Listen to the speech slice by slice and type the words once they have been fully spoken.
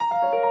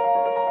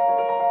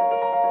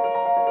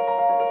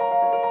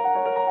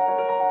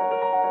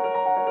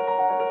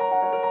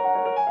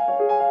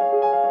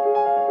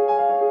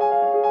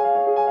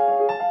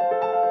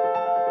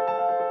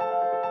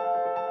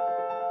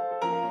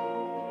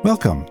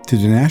Welcome to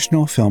the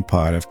National Film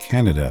Pod of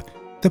Canada,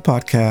 the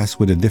podcast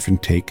with a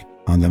different take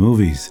on the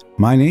movies.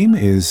 My name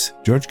is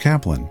George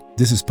Kaplan.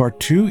 This is part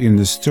 2 in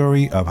the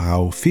story of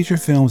how feature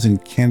films in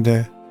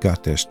Canada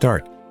got their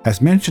start.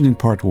 As mentioned in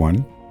part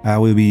 1, I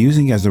will be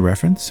using as a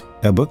reference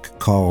a book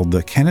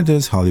called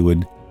Canada's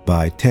Hollywood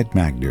by Ted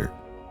Magder.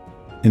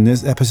 In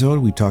this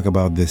episode, we talk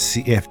about the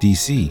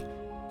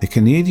CFDC, the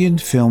Canadian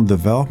Film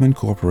Development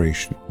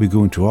Corporation. We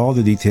go into all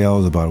the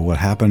details about what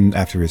happened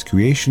after its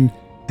creation,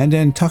 and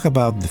then talk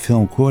about the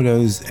film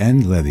quotas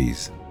and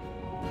levies.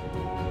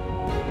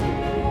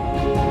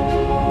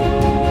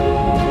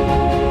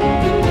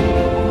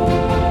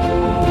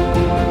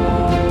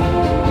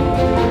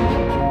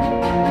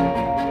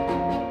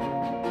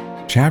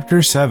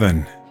 Chapter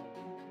 7.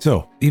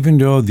 So, even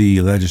though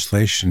the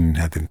legislation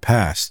had been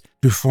passed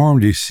to form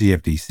the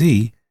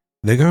CFDC,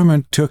 the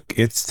government took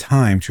its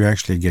time to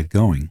actually get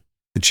going.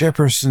 The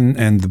chairperson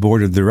and the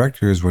board of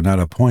directors were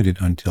not appointed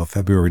until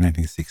February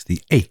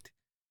 1968.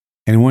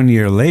 And 1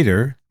 year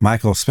later,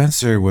 Michael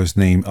Spencer was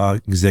named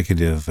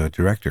executive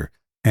director.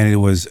 And it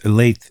was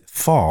late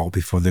fall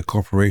before the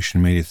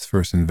corporation made its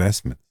first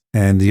investment.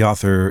 And the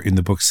author in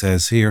the book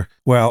says here,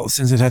 well,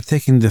 since it had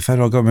taken the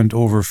federal government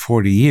over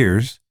 40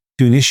 years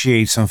to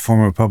initiate some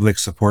form of public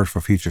support for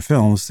feature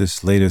films,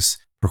 this latest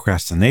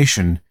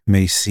procrastination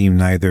may seem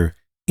neither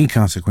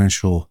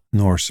inconsequential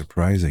nor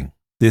surprising.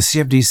 The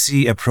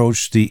CFDC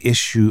approached the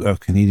issue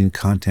of Canadian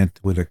content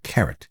with a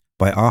carrot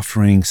by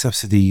offering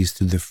subsidies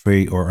to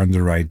defray or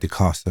underwrite the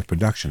cost of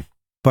production.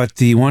 But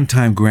the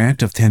one-time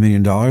grant of $10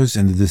 million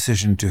and the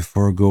decision to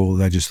forego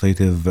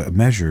legislative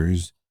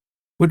measures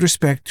with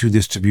respect to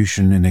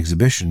distribution and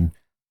exhibition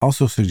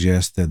also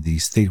suggest that the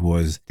state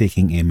was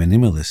taking a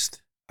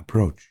minimalist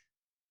approach.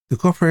 The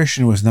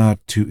corporation was not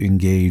to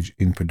engage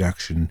in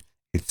production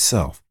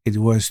itself. It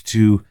was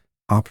to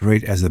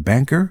operate as a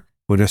banker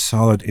with a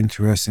solid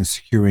interest in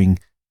securing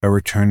a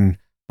return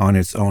on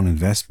its own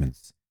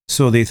investments.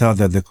 So they thought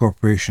that the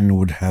corporation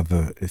would have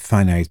a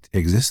finite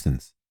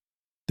existence.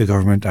 The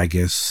government, I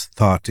guess,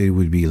 thought it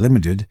would be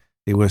limited.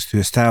 It was to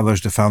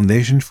establish the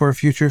foundation for a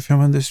future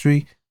film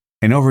industry,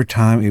 and over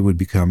time it would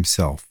become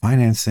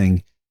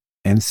self-financing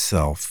and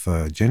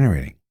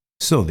self-generating.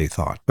 So they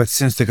thought. But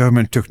since the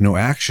government took no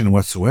action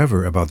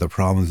whatsoever about the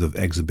problems of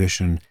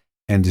exhibition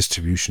and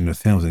distribution of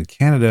films in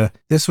Canada,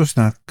 this was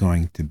not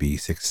going to be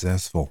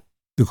successful.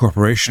 The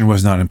corporation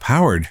was not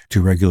empowered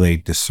to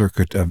regulate the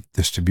circuit of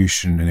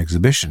distribution and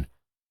exhibition.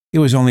 It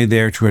was only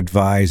there to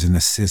advise and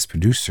assist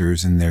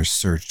producers in their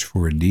search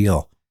for a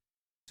deal.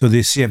 So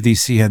the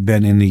CFDC had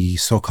been in the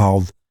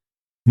so-called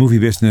movie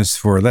business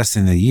for less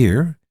than a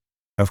year.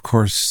 Of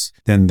course,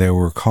 then they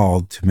were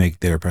called to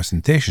make their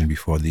presentation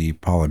before the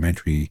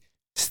Parliamentary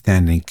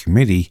Standing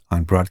Committee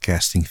on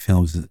Broadcasting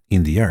Films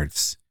in the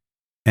Arts.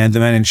 And the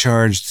man in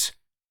charge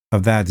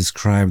of that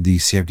described the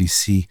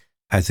CFDC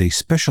as a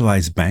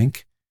specialized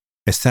bank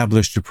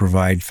established to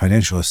provide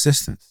financial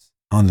assistance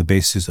on the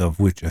basis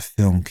of which a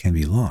film can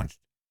be launched.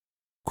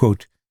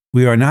 Quote,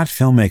 "We are not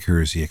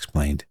filmmakers," he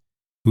explained.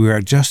 "We are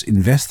just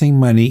investing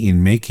money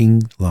in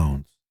making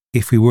loans.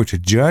 If we were to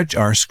judge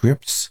our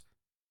scripts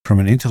from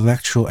an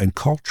intellectual and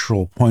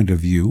cultural point of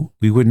view,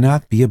 we would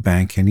not be a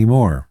bank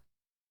anymore."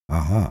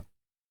 Aha.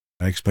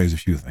 That explains a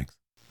few things.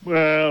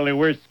 Well, there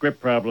were script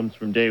problems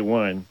from day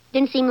one.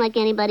 Didn't seem like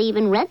anybody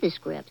even read the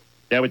script.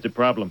 That was the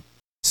problem.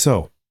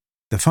 So,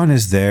 the fun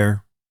is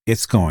there.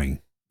 It's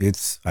going.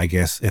 It's, I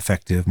guess,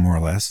 effective, more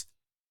or less.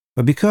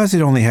 But because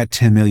it only had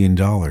 $10 million,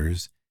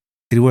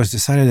 it was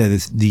decided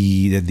that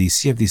the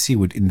CFDC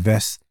would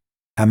invest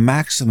a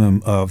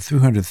maximum of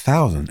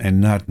 $300,000 and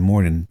not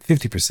more than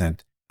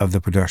 50% of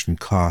the production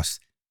costs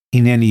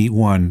in any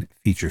one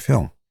feature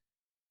film.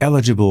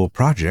 Eligible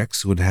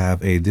projects would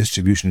have a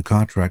distribution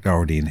contract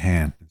already in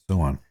hand, and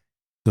so on.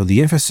 So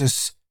the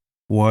emphasis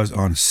was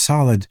on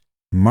solid,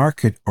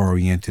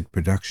 market-oriented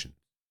production.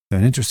 So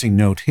an interesting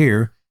note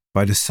here,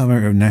 by the summer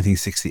of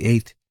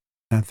 1968,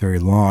 not very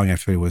long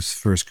after it was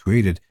first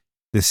created,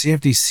 the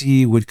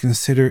CFDC would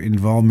consider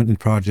involvement in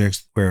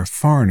projects where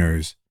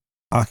foreigners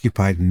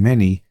occupied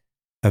many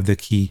of the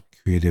key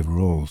creative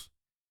roles.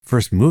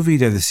 First movie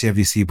that the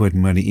CFDC put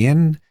money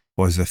in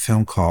was a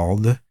film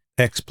called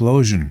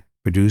Explosion,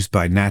 produced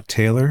by Nat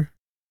Taylor.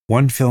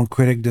 One film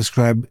critic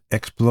described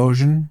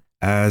Explosion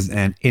as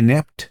an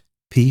inept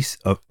piece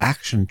of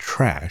action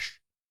trash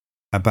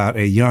about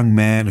a young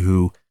man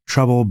who,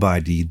 troubled by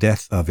the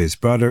death of his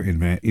brother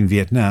in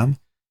Vietnam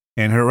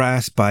and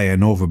harassed by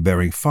an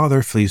overbearing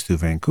father, flees to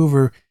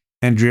Vancouver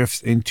and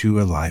drifts into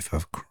a life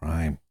of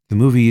crime. The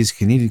movie's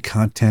Canadian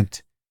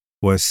content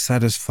was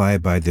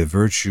satisfied by the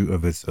virtue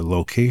of its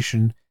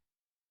location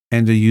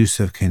and the use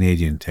of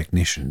Canadian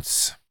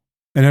technicians.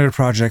 Another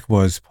project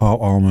was Paul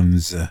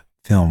Allman's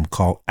film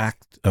called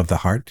Act of the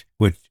Heart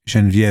with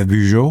Geneviève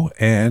Bujold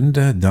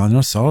and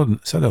Donald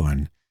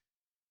Sutherland.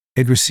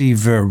 It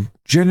received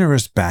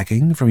generous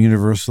backing from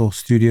Universal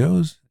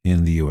Studios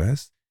in the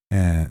U.S.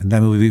 And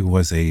that movie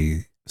was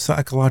a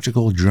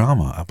psychological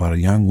drama about a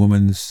young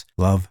woman's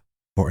love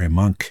for a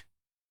monk.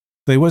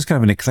 So it was kind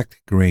of an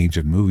eclectic range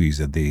of movies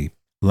that they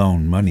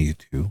loan money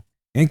to.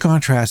 In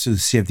contrast to the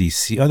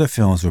CFDC, other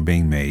films were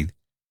being made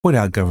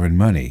without government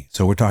money.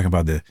 So we're talking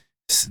about the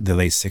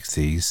late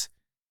 60s.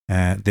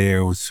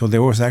 There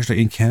was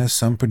actually in Canada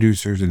some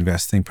producers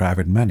investing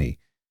private money.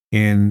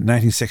 In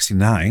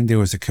 1969, there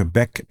was a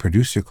Quebec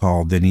producer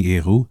called Denis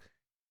Héroux,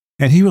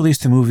 and he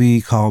released a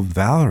movie called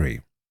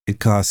Valerie. It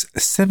cost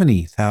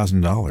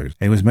 $70,000.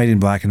 It was made in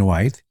black and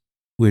white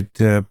with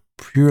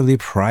purely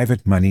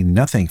private money,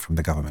 nothing from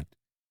the government.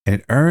 And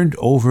it earned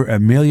over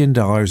 $1 million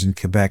in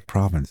Quebec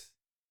province.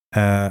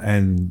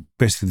 And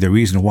basically the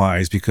reason why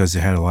is because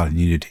it had a lot of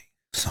nudity.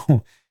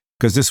 So,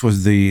 because this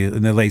was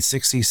in the late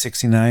 60s,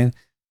 69,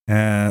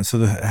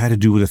 so it had to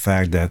do with the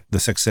fact that the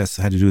success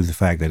had to do with the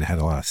fact that it had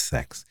a lot of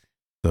sex.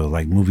 So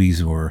like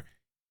movies were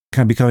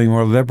kind of becoming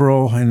more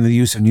liberal in the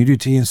use of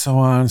nudity and so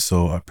on.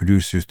 So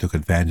producers took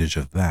advantage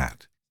of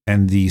that.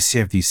 And the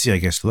CFDC, I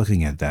guess,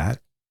 looking at that,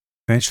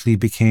 eventually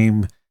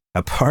became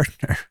a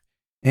partner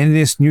in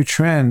this new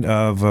trend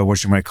of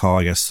what you might call,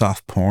 I guess,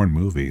 soft porn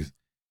movies.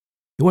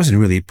 It wasn't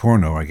really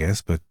porno, I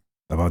guess, but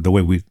about the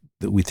way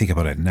we think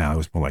about it now, it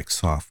was more like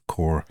soft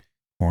core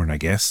porn, I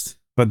guess.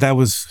 But it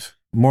was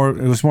more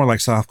like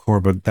soft core,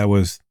 but that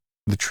was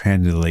the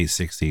trend in the late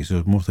 60s. So it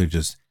was mostly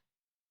just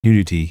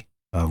nudity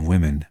of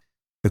women.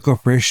 The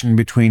corporation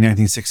between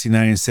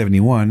 1969 and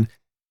 71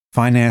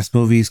 financed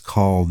movies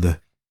called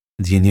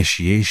The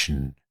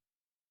Initiation.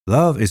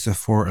 Love is a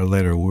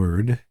four-letter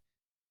word.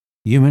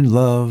 Human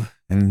love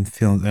and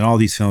films, and all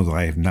these films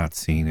I have not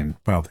seen,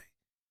 and probably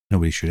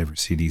nobody should ever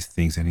see these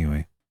things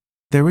anyway.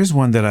 There is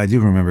one that I do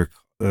remember.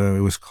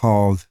 It was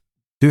called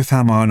Deux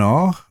Femmes en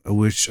Or,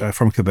 which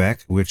from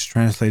Quebec, which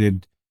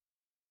translated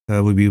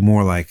would be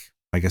more like,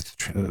 I guess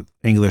the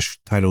English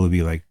title would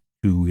be like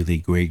Two Really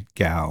Great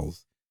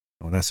Gals.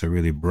 Oh, that's a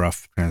really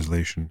rough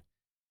translation.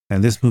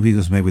 And this movie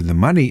was made with the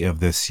money of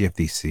the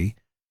CFDC,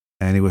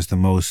 and it was the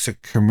most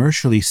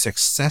commercially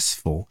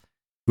successful,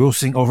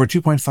 grossing over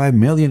 $2.5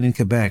 million in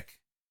Quebec.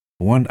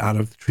 1 out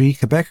of 3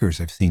 Quebecers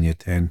have seen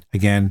it. And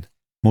again,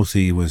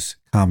 mostly it was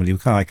comedy,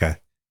 kind of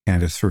like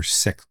Canada's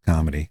first sex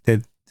comedy.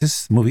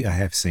 This movie I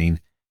have seen,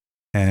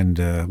 and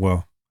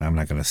well, I'm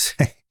not going to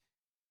say.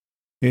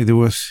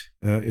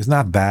 It's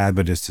not bad,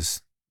 but it's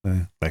just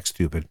like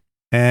stupid.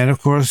 And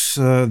of course,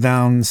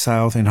 down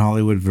south in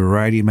Hollywood,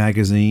 Variety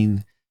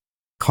magazine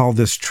called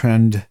this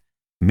trend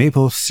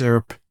maple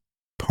syrup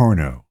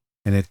porno.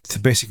 And it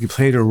basically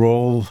played a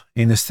role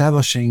in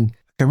establishing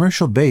a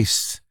commercial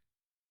base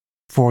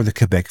for the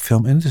Quebec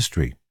film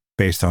industry,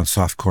 based on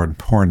softcore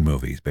porn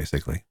movies,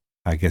 basically.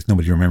 I guess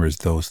nobody remembers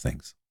those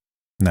things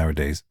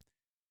nowadays.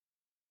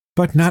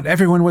 But not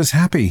everyone was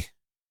happy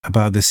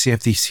about the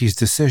CFDC's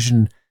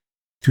decision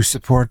to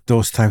support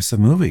those types of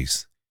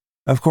movies.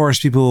 Of course,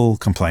 people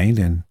complained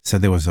and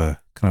said there was a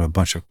kind of a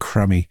bunch of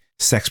crummy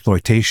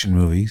sexploitation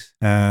movies.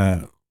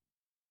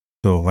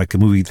 So like a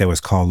movie that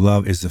was called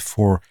Love is a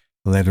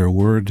four-letter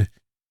word.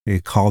 They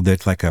called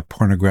it like a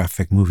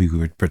pornographic movie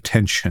with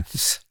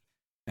pretensions.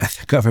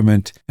 The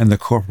government and the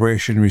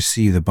corporation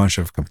received a bunch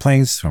of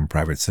complaints from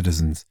private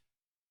citizens.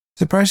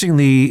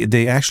 Surprisingly,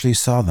 they actually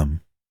saw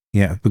them.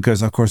 Yeah,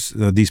 because of course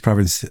these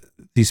private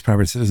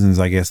citizens,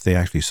 I guess they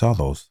actually saw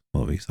those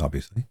movies,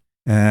 obviously.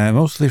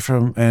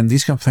 And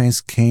these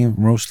complaints came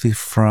mostly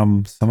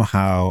from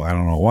somehow, I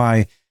don't know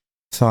why,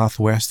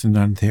 southwestern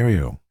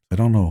Ontario. I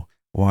don't know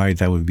why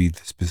that would be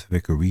the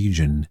specific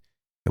region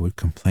that would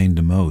complain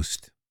the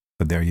most,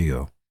 but there you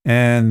go.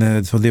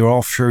 And so they were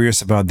all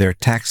furious about their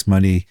tax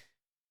money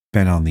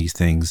spent on these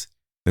things.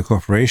 The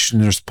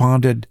corporation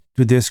responded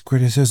to this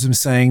criticism,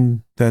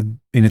 saying that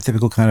in a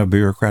typical kind of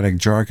bureaucratic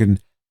jargon,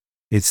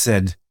 it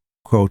said,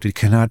 quote, it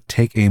cannot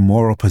take a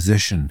moral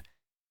position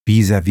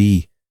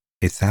vis-a-vis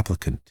its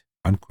applicant,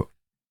 unquote.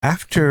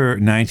 After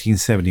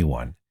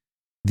 1971,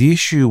 the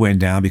issue went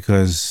down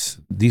because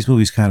these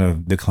movies kind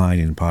of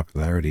declined in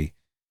popularity.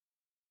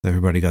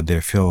 Everybody got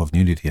their fill of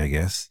nudity, I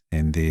guess,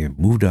 and they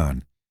moved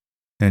on.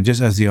 And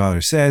just as the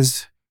author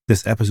says,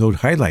 this episode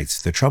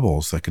highlights the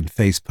troubles that can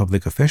face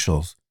public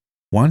officials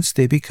once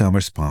they become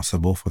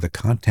responsible for the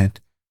content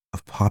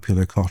of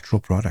popular cultural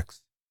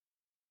products.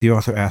 The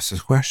author asks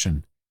this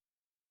question.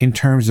 In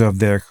terms of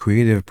their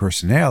creative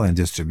personnel and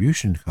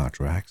distribution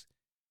contracts,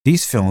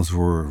 these films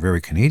were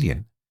very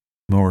Canadian,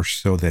 more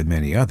so than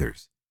many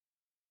others.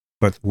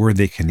 But were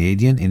they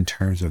Canadian in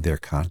terms of their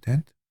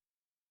content?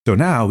 So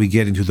now we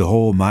get into the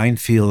whole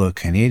minefield of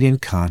Canadian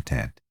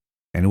content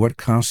and what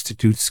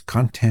constitutes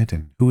content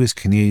and who is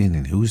Canadian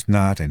and who's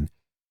not and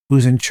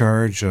who's in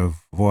charge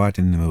of what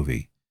in the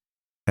movie.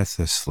 That's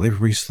a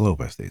slippery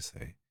slope, as they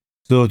say.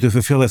 So to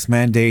fulfill its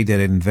mandate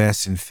that it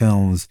invests in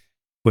films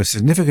with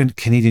significant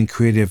Canadian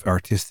creative,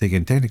 artistic,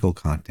 and technical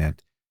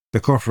content, the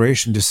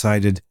corporation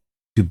decided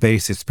to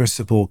base its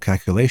principal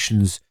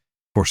calculations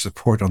for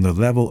support on the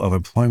level of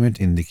employment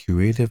in the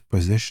creative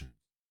position.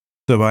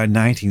 So by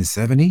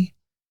 1970,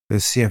 the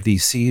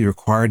CFDC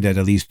required that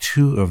at least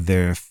 2 of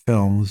their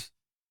films,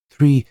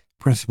 3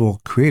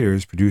 principal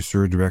creators,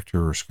 producer,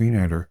 director, or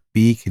screenwriter,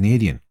 be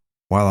Canadian,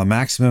 while a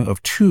maximum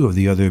of 2 of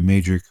the other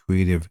major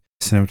creative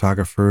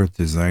cinematographer,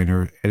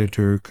 designer,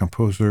 editor,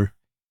 composer,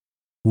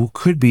 who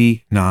could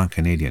be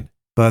non-Canadian.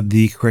 But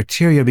the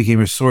criteria became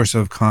a source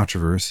of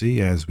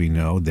controversy, as we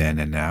know then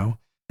and now.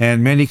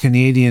 And many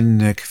Canadian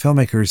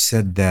filmmakers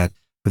said that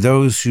for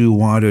those who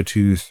wanted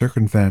to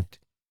circumvent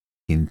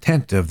the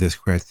intent of this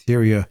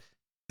criteria,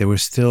 there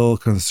was still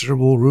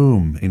considerable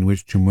room in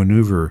which to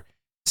maneuver,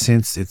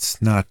 since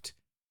it's not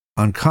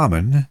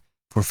uncommon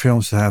for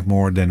films to have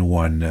more than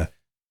one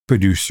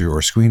producer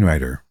or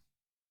screenwriter.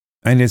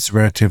 And it's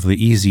relatively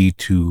easy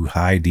to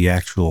hide the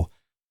actual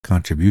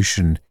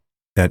contribution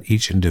that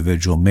each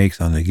individual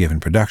makes on a given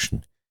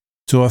production.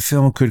 So a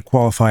film could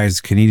qualify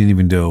as Canadian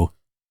even though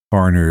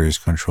foreigners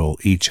control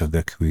each of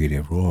the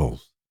creative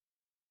roles.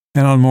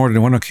 And on more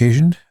than one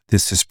occasion,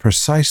 this is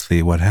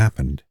precisely what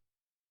happened.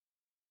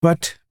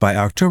 But by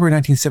October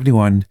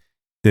 1971,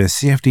 the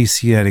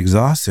CFDC had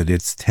exhausted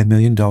its $10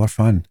 million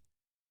fund.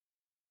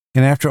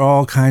 And after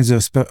all kinds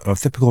of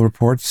typical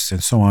reports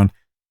and so on,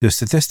 the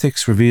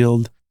statistics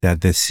revealed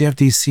that the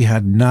CFDC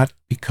had not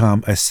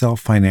become a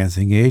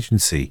self-financing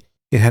agency.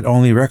 It had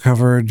only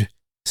recovered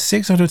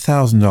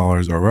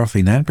 $600,000, or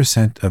roughly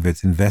 9% of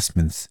its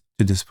investments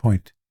to this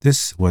point.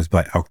 This was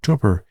by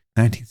October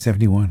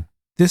 1971.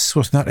 This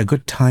was not a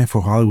good time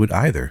for Hollywood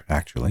either,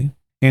 actually.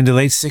 In the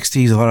late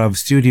 60s, a lot of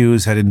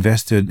studios had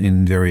invested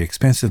in very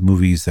expensive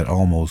movies that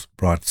almost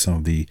brought some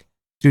of the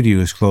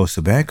studios close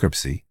to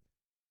bankruptcy.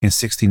 In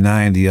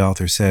 1969, the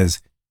author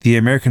says, the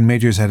American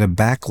majors had a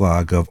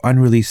backlog of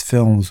unreleased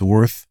films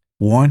worth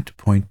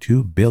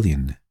 $1.2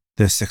 billion.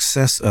 The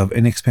success of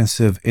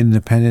inexpensive,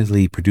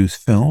 independently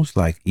produced films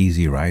like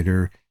Easy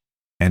Rider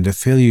and the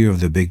failure of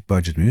the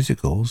big-budget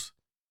musicals,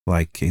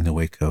 like in the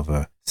wake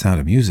of Sound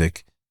of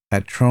Music,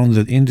 had thrown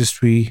the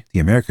industry, the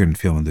American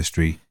film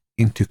industry,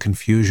 into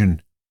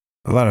confusion.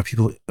 A lot of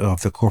people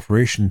of the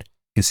corporation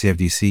in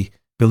CFDC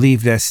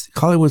believed that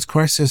Hollywood's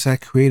crisis had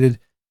created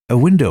a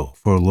window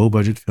for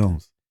low-budget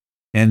films,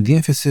 and the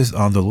emphasis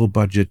on the low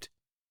budget,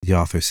 the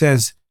author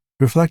says,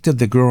 reflected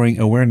the growing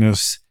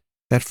awareness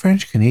that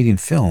French-Canadian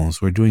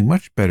films were doing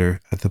much better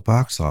at the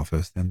box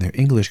office than their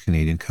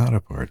English-Canadian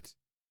counterparts.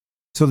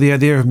 So the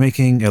idea of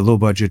making a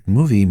low-budget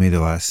movie made a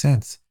lot of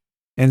sense.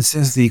 And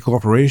since the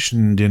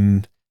corporation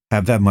didn't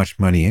have that much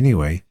money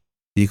anyway,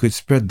 you could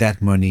spread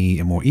that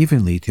money more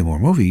evenly to more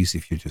movies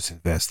if you just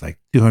invest like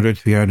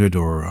 $200, $300,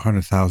 or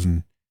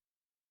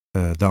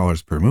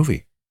 $100,000 per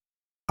movie.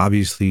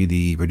 Obviously,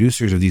 the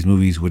producers of these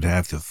movies would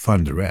have to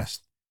fund the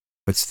rest.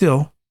 But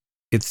still,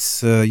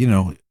 it's, if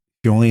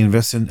you only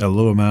invest in a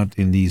low amount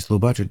in these low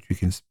budget, you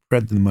can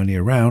spread the money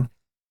around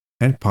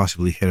and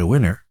possibly hit a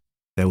winner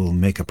that will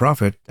make a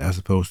profit as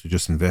opposed to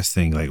just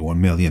investing like $1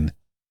 million.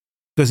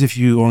 Because if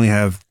you only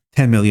have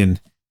 $10 million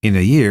in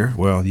a year,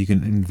 well, you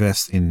can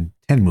invest in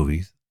 10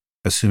 movies,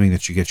 assuming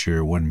that you get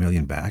your $1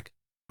 million back.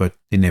 But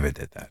they never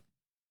did that.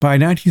 By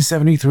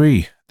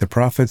 1973, the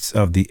profits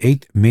of the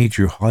 8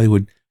 major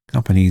Hollywood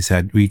companies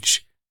had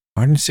reached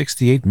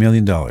 $168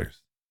 million.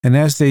 And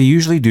as they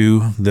usually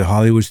do, the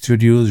Hollywood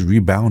studios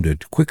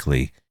rebounded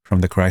quickly from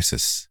the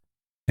crisis.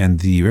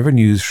 And the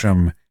revenues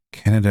from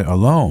Canada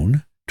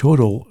alone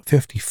total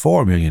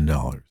 $54 million.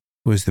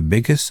 It was the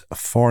biggest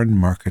foreign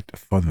market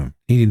for them.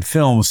 Canadian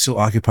films still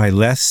occupy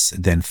less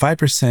than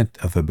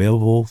 5% of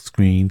available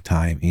screen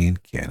time in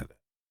Canada.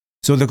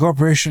 So the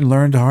corporation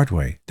learned the hard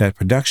way that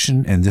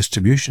production and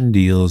distribution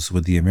deals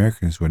with the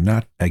Americans were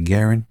not a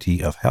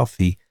guarantee of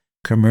healthy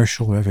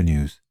commercial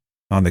revenues.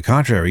 On the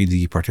contrary,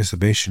 the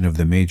participation of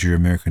the major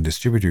American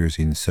distributors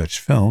in such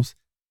films,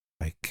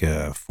 like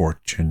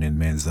Fortune and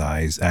Men's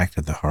Eyes, Act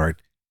of the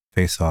Heart,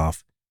 Face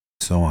Off,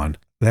 so on,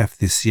 left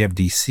the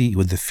CFDC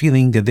with the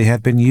feeling that they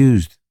had been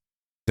used.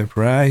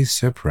 Surprise,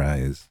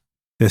 surprise.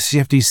 The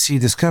CFDC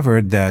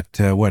discovered that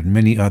what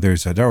many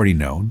others had already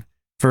known.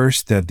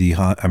 First, that the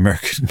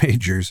American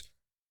majors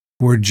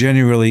were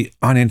generally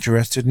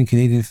uninterested in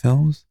Canadian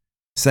films.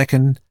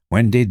 Second,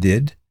 when they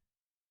did,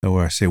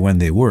 or I say when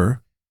they were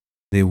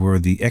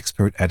the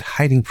expert at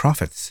hiding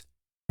profits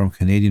from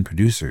Canadian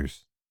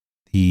producers,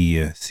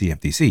 the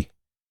CFDC.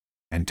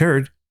 And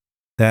third,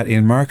 that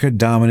in market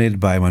dominated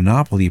by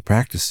monopoly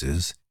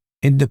practices,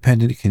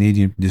 independent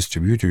Canadian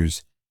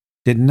distributors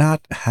did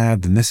not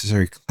have the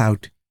necessary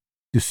clout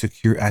to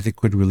secure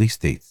adequate release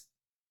dates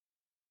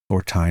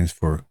or times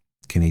for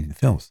Canadian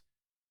films.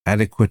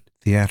 Adequate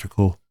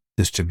theatrical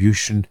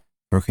distribution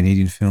for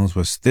Canadian films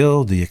was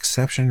still the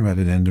exception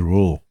rather than the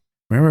rule.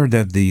 Remember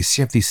that the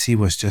CFDC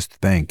was just the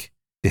bank.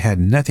 They had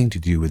nothing to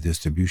do with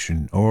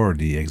distribution or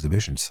the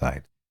exhibition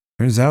side.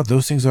 Turns out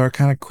those things are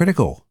kind of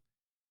critical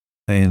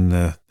in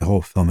the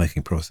whole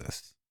filmmaking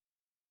process.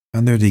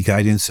 Under the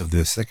guidance of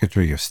the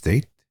Secretary of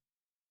State,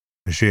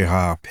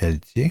 Gérard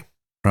Pelletier,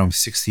 from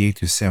 1968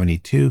 to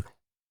 1972,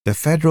 the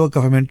federal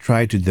government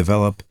tried to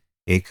develop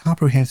a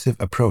comprehensive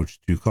approach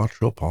to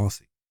cultural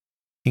policy,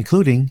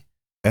 including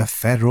a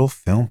federal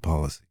film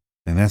policy.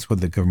 And that's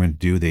what the government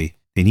do. They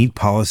need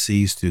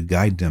policies to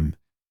guide them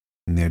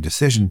in their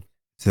decision.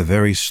 It's a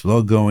very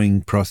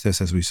slow-going process,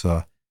 as we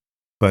saw.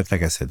 But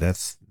like I said,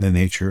 that's the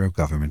nature of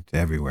government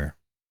everywhere.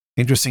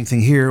 Interesting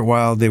thing here,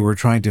 while they were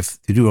trying to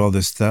do all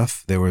this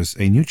stuff, there was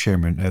a new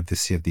chairman of the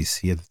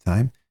CFDC at the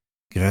time,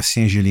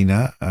 Gratien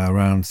Gélina,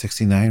 around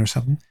 69 or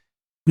something,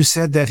 who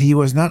said that he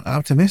was not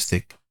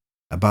optimistic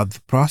about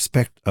the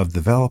prospect of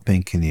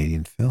developing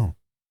Canadian film.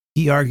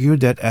 He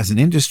argued that as an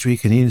industry,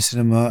 Canadian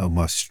cinema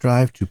must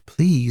strive to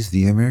please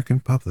the American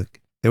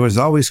public. There was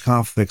always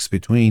conflicts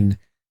between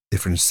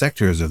different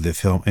sectors of the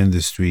film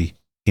industry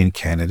in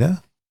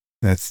Canada.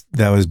 That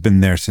has been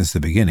there since the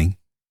beginning.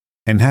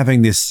 And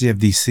having this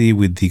CFDC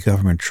with the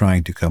government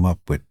trying to come up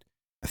with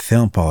a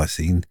film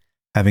policy,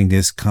 having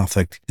this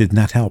conflict did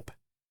not help.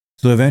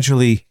 So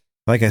eventually,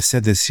 like I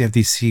said, the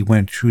CFDC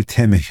went through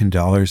 $10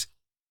 million,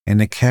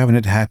 and the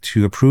cabinet had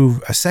to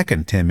approve a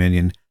second $10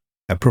 million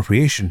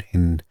appropriation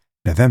in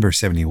November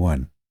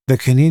 71. The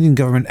Canadian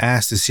government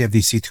asked the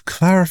CFDC to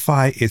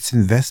clarify its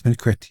investment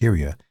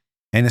criteria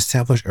and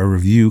establish a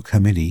review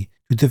committee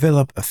to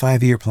develop a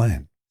 5-year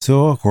plan.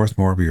 So, of course,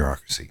 more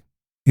bureaucracy.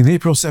 In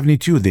April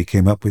 72, they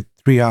came up with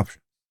 3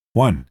 options.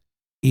 1,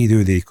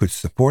 either they could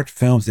support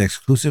films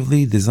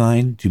exclusively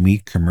designed to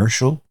meet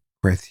commercial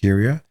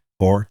criteria,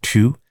 or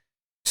 2,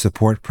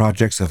 support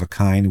projects of a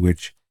kind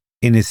which,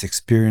 in its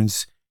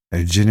experience,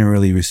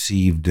 generally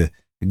received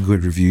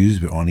good reviews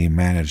but only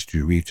managed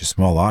to reach a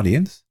small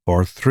audience,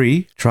 or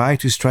 3, try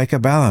to strike a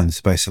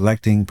balance by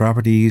selecting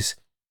properties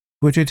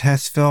which it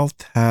has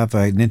felt have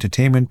an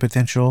entertainment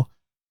potential,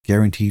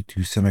 guaranteed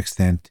to some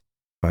extent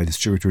by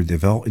distributor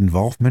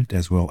involvement,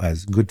 as well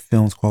as good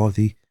film's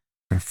quality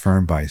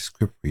confirmed by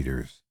script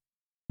readers.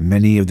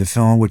 Many of the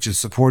film which is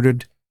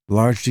supported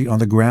largely on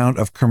the ground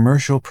of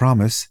commercial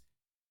promise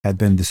had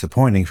been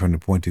disappointing from the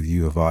point of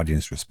view of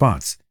audience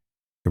response.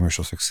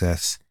 Commercial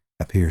success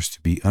appears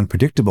to be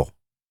unpredictable,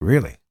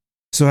 really.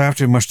 So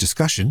after much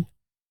discussion,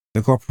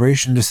 the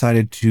corporation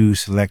decided to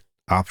select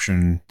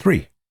option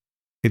 3.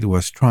 It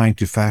was trying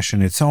to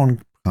fashion its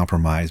own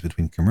compromise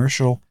between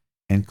commercial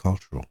and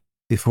cultural.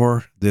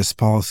 Before this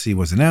policy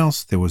was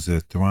announced, there was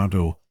a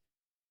Toronto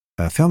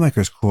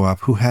Filmmakers Co-op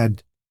who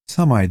had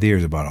some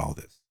ideas about all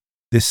this.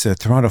 This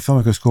Toronto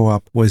Filmmakers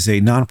Co-op was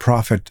a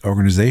non-profit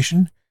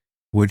organization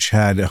which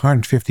had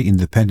 150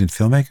 independent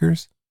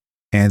filmmakers,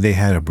 and they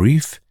had a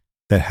brief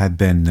that had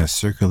been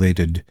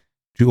circulated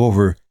to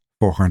over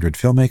 400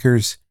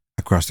 filmmakers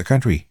across the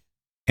country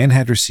and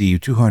had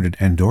received 200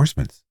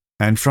 endorsements.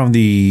 And from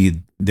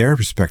their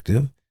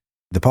perspective,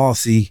 the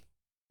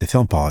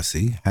film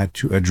policy, had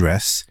to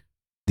address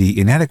the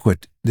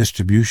inadequate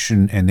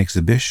distribution and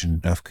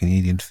exhibition of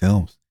Canadian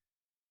films.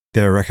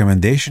 Their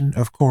recommendation,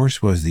 of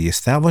course, was the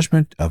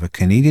establishment of a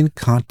Canadian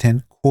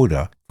content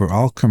quota for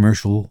all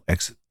commercial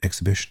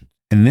exhibition,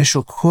 an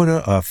initial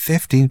quota of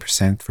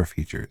 15% for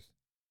features.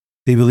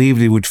 They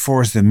believed it would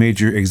force the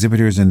major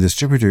exhibitors and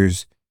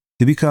distributors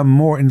to become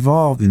more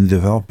involved in the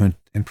development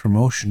and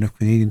promotion of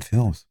Canadian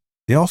films.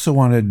 They also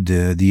wanted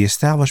the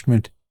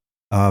establishment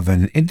of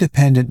an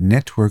independent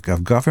network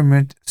of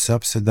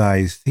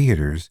government-subsidized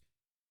theaters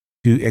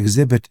to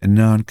exhibit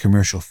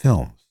non-commercial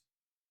films,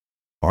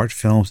 art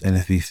films,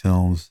 NFB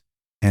films,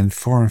 and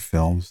foreign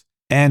films,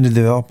 and the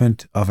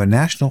development of a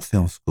national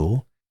film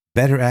school,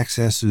 better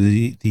access to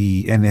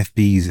the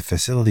NFB's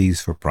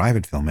facilities for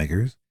private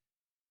filmmakers,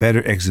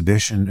 better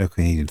exhibition of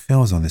Canadian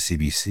films on the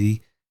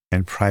CBC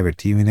and private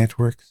TV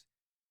networks,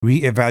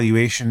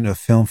 re-evaluation of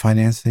film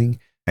financing,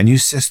 a new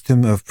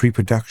system of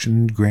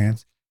pre-production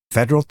grants,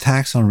 federal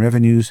tax on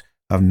revenues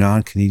of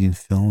non-Canadian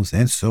films,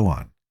 and so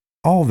on.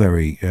 All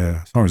very,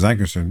 as far as I'm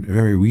concerned,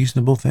 very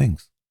reasonable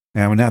things.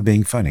 And we're not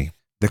being funny.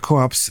 The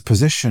co-op's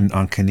position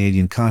on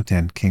Canadian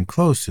content came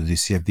close to the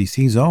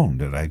CFDC's own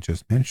that I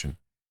just mentioned.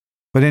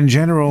 But in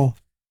general,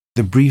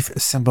 the brief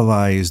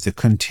symbolized the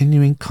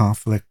continuing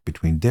conflict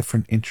between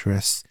different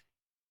interests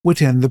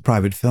within the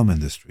private film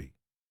industry.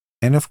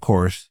 And of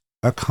course,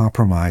 a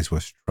compromise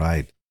was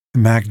tried.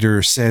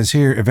 Magder says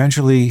here,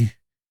 eventually,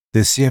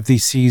 the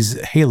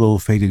CFDC's halo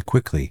faded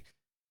quickly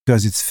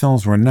because its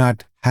films were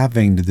not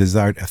having the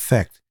desired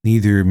effect,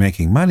 neither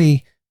making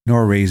money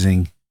nor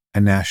raising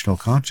a national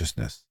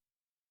consciousness.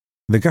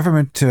 The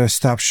government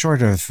stopped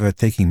short of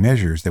taking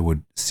measures that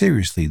would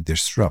seriously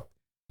disrupt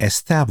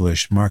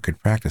established market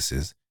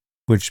practices,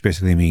 which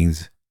basically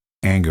means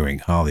angering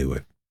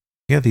Hollywood.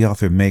 Here the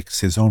author makes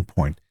his own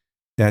point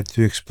that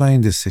to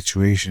explain this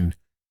situation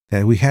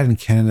that we had in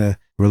Canada,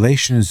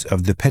 relations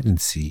of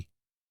dependency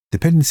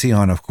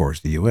on, of course,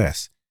 the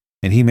U.S.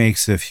 And he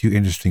makes a few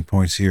interesting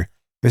points here,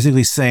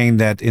 basically saying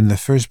that in the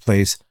first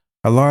place,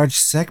 a large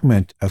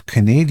segment of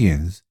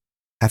Canadians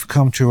have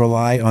come to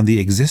rely on the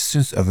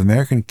existence of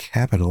American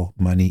capital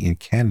money in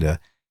Canada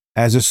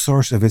as a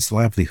source of its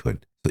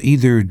livelihood, so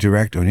either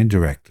direct or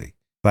indirectly,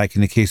 like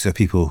in the case of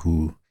people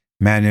who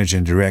manage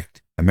and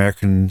direct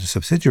American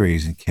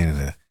subsidiaries in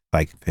Canada,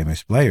 like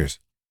famous players.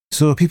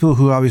 So people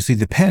who obviously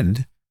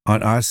depend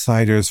on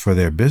outsiders for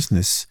their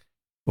business,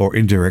 or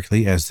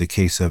indirectly, as the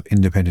case of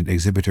independent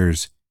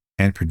exhibitors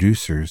and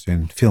producers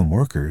and film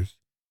workers,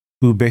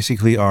 who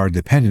basically are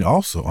dependent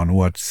also on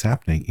what's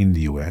happening in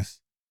the U.S.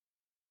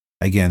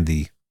 Again,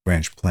 the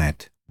branch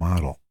plant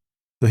model.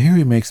 So here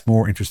he makes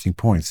more interesting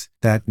points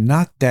that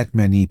not that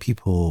many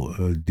people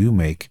do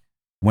make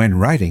when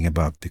writing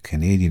about the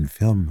Canadian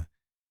film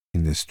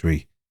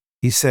industry.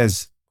 He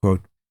says,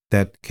 quote,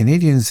 that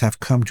Canadians have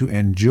come to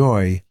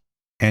enjoy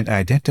and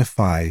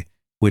identify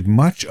with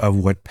much of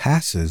what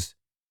passes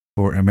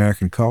for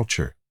American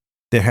culture.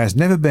 There has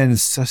never been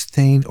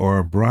sustained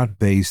or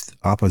broad-based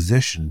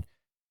opposition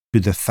to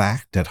the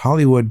fact that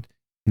Hollywood,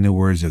 in the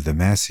words of the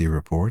Massey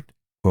Report,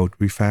 quote,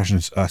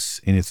 refashions us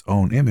in its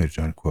own image,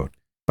 unquote.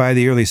 By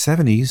the early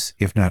 70s,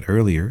 if not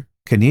earlier,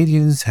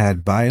 Canadians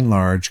had by and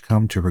large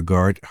come to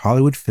regard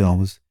Hollywood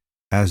films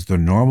as the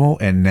normal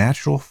and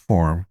natural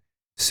form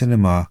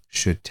cinema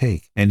should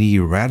take. Any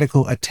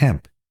radical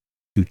attempt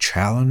to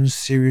challenge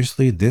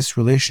seriously this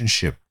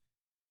relationship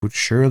would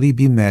surely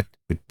be met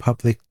with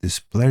public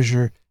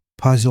displeasure,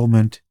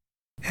 puzzlement,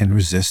 and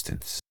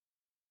resistance.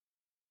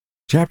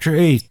 Chapter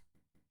 8.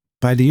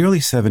 By the early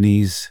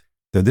 70s,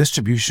 the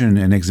distribution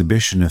and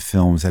exhibition of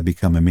films had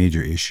become a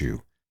major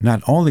issue.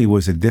 Not only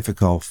was it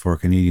difficult for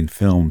Canadian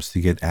films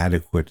to get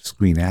adequate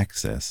screen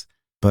access,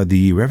 but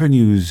the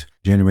revenues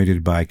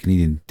generated by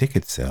Canadian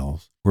ticket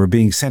sales were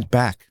being sent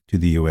back to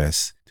the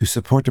U.S. to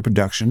support the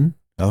production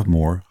of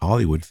more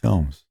Hollywood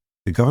films.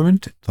 The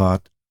government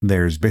thought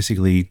there's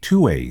basically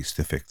two ways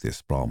to fix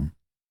this problem: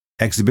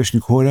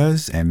 exhibition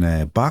quotas and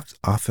a box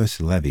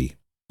office levy.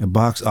 A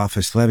box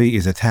office levy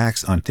is a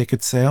tax on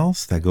ticket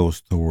sales that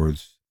goes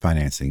towards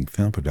financing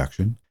film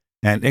production,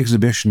 and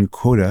exhibition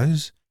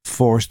quotas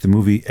force the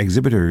movie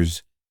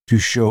exhibitors to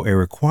show a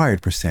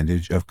required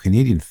percentage of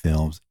Canadian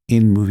films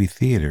in movie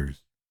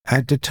theaters.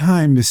 At the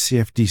time the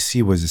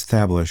CFDC was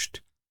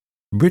established,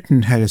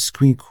 Britain had a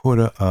screen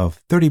quota of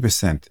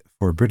 30%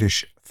 for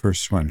British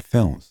first-run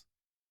films.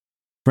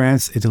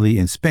 France, Italy,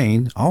 and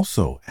Spain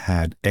also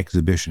had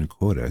exhibition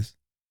quotas.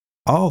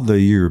 All the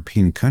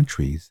European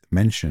countries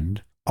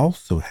mentioned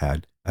also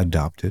had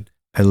adopted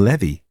a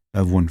levy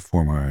of one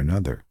form or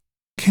another.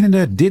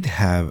 Canada did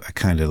have a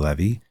kind of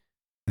levy.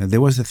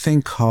 There was a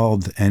thing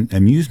called an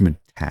amusement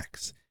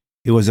tax.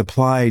 It was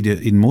applied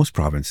in most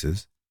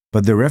provinces,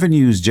 but the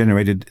revenues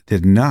generated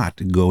did not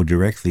go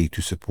directly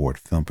to support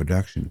film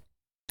production.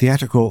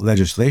 Theatrical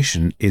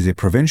legislation is a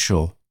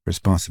provincial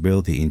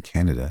responsibility in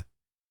Canada.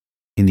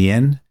 In the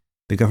end,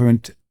 the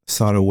government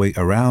sought a way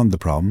around the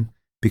problem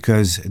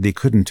because they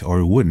couldn't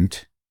or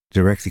wouldn't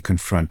directly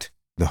confront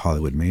the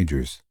Hollywood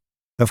majors.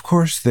 Of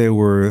course, there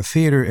were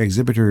theater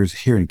exhibitors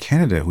here in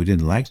Canada who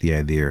didn't like the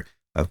idea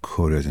of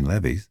quotas and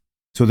levies.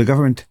 So the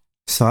government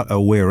sought a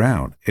way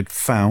around. It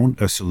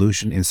found a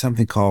solution in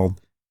something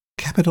called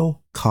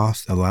capital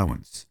cost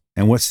allowance.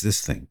 And what's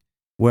this thing?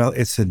 Well,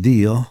 it's a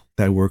deal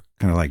that worked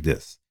kind of like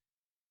this.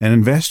 An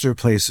investor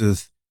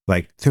places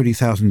like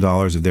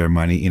 $30,000 of their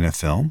money in a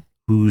film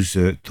whose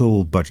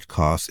total budget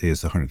cost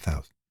is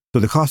 $100,000. So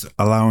the cost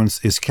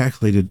allowance is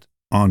calculated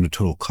on the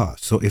total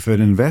cost. So if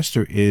an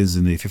investor is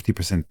in the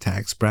 50%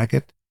 tax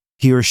bracket,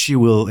 he or she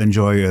will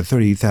enjoy a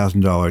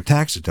 $30,000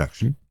 tax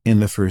deduction in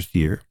the first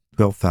year,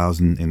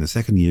 $12,000 in the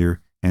second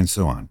year, and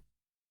so on.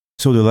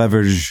 So the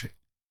leverage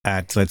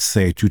at, let's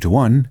say, 2 to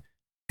 1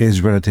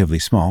 is relatively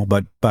small,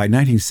 but by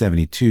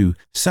 1972,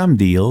 some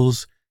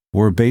deals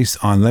were based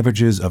on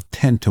leverages of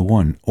 10 to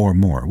 1 or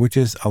more, which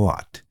is a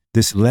lot.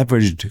 This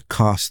leveraged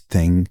cost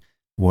thing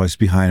was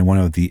behind one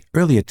of the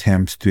early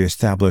attempts to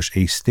establish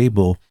a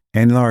stable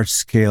and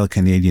large-scale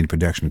Canadian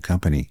production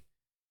company.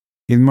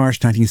 In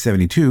March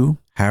 1972,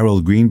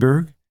 Harold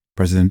Greenberg,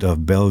 president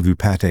of Bellevue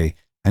Pate,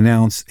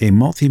 announced a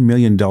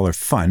multi-million-dollar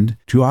fund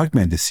to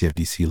augment the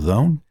CFDC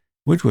loan,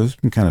 which was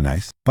kind of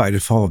nice. By the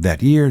fall of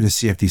that year, the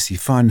CFDC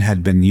fund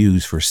had been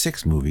used for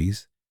 6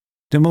 movies.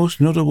 The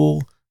most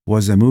notable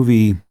was a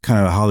movie, kind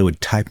of a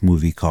Hollywood-type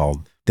movie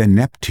called The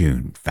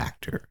Neptune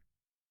Factor.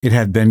 It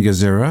had Ben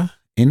Gazzara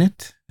in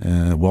it,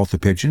 Walter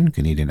Pidgeon,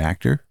 Canadian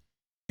actor,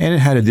 and it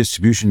had a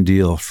distribution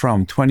deal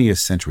from 20th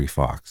Century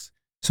Fox.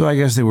 So I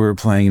guess they were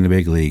playing in the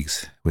big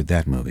leagues with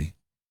that movie.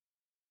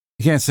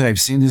 I can't say I've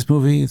seen this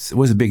movie. It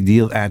was a big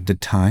deal at the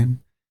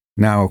time.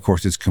 Now, of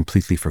course, it's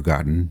completely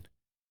forgotten.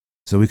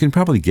 So we can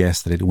probably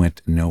guess that it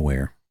went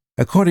nowhere.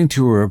 According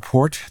to a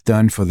report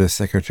done for the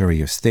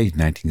Secretary of State in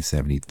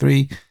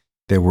 1973,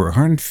 there were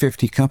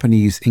 150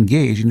 companies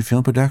engaged in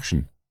film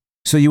production.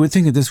 So you would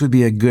think that this would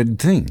be a good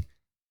thing,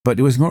 but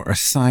it was more a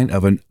sign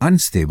of an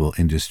unstable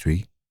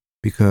industry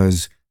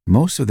because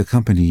most of the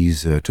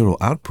companies' total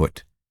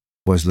output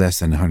was less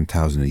than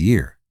 $100,000 a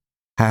year.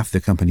 Half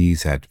the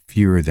companies had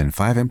fewer than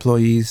 5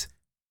 employees,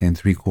 and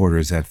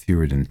 3/4 had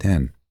fewer than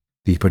 10.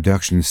 The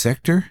production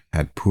sector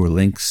had poor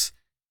links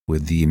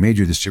with the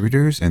major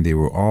distributors, and they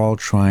were all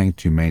trying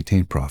to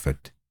maintain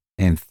profit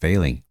and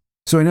failing.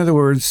 So in other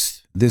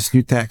words, this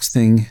new tax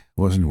thing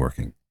wasn't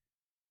working.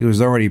 It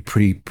was already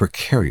pretty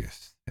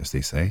precarious, as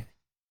they say,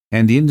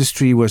 and the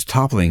industry was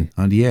toppling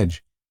on the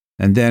edge.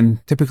 And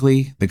then,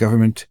 typically, the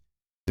government,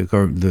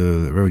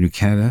 the Revenue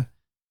Canada,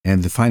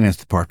 and the Finance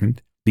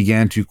Department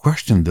began to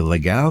question the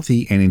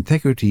legality and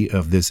integrity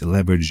of this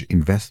leverage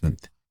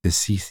investment, the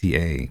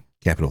CCA,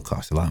 Capital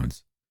Cost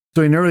Allowance.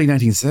 So in early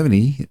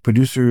 1970,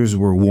 producers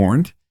were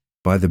warned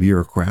by the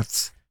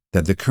bureaucrats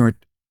that the current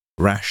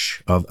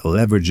rash of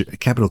leveraged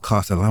capital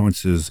cost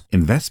allowances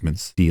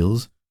investments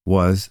deals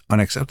was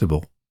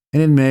unacceptable.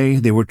 And in May,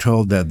 they were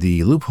told that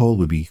the loophole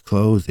would be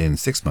closed in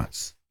 6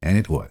 months, and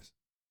it was.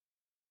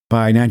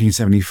 By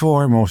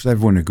 1974, most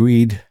everyone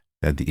agreed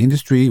that the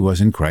industry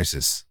was in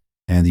crisis,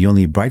 and the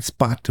only bright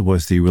spot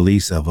was the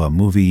release of a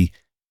movie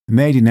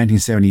made in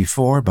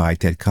 1974 by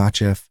Ted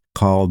Magder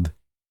called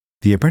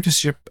The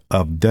Apprenticeship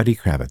of Duddy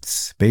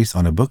Kravitz, based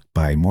on a book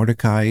by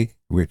Mordecai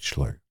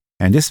Richler.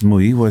 And this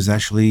movie was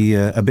actually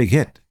a big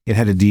hit. It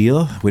had a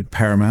deal with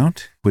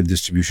Paramount with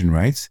distribution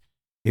rights.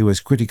 It was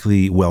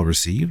critically well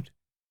received.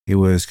 It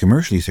was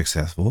commercially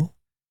successful,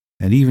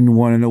 and even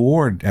won an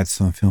award at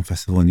some film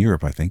festival in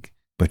Europe, I think.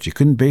 But you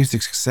couldn't base the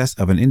success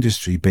of an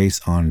industry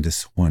based on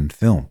this one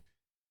film.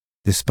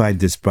 Despite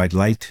this bright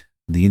light,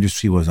 the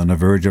industry was on the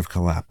verge of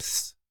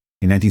collapse.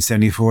 In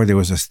 1974, there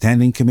was a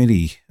standing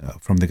committee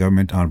from the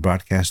government on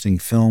broadcasting,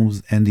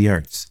 films, and the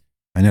arts,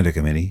 another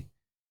committee.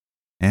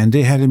 And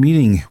they had a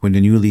meeting with the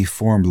newly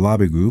formed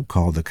lobby group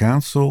called the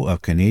Council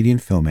of Canadian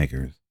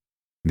Filmmakers.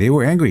 They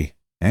were angry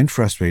and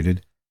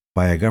frustrated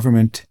by a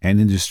government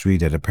and industry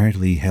that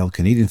apparently held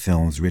Canadian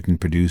films written,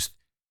 produced,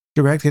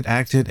 directed,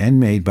 acted, and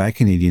made by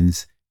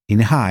Canadians in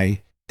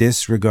high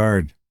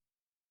disregard.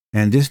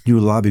 And this new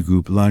lobby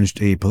group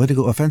launched a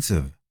political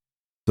offensive.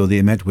 So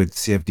they met with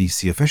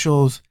CFDC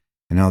officials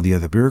and all the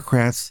other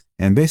bureaucrats,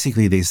 and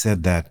basically they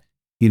said that,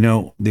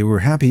 they were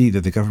happy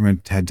that the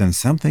government had done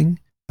something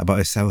about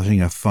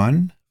establishing a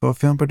fund for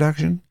film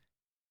production.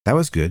 That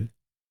was good.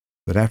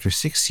 But after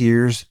 6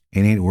 years,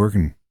 it ain't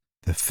working.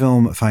 The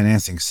film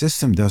financing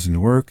system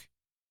doesn't work,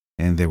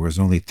 and there was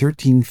only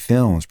 13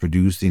 films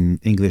produced in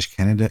English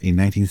Canada in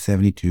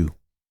 1972,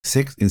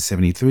 6 in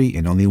 73,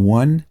 and only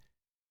 1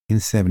 in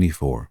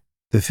 74.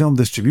 The film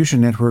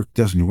distribution network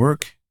doesn't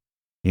work.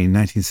 In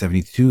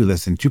 1972,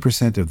 less than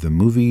 2% of the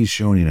movies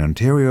shown in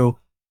Ontario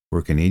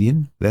were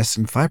Canadian, less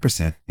than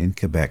 5% in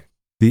Quebec.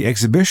 The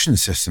exhibition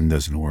system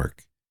doesn't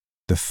work.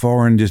 The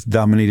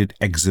foreign-dominated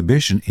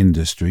exhibition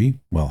industry,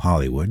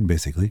 Hollywood,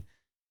 basically,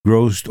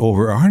 grossed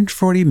over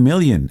 $140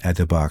 million at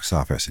the box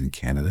office in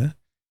Canada,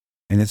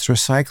 and it's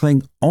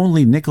recycling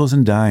only nickels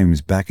and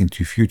dimes back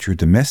into future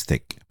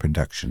domestic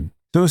production.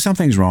 So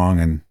something's wrong,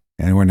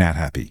 and we're not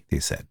happy, they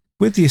said.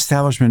 With the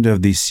establishment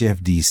of the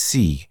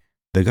CFDC,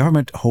 the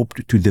government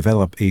hoped to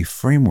develop a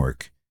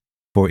framework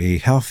for a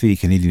healthy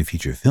Canadian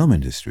feature film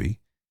industry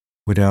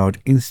without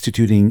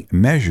instituting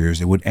measures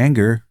that would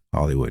anger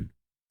Hollywood.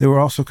 There were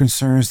also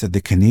concerns that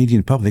the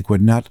Canadian public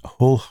would not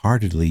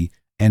wholeheartedly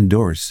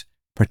endorse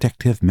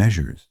protective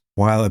measures.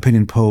 While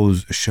opinion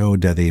polls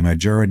showed that a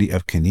majority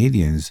of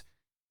Canadians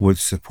would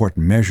support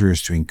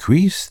measures to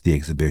increase the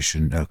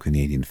exhibition of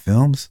Canadian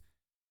films,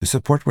 the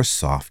support was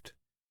soft,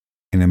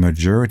 and a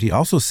majority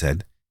also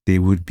said they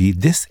would be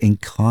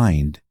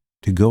disinclined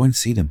to go and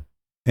see them.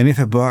 And if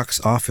a box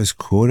office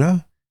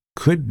quota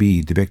could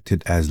be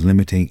depicted as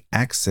limiting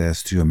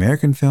access to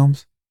American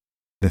films,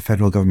 the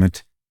federal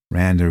government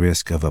ran the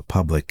risk of a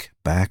public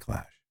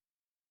backlash.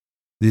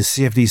 The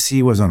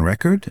CFDC was on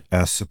record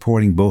as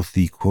supporting both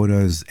the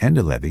quotas and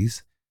the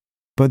levies,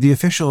 but the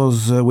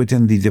officials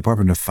within the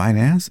Department of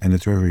Finance and the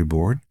Treasury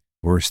Board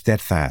were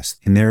steadfast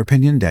in their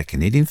opinion that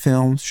Canadian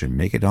films should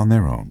make it on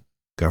their own.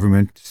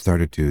 Government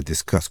started to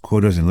discuss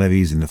quotas and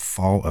levies in the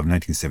fall of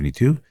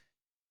 1972,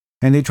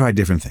 and they tried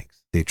different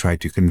things. They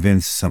tried to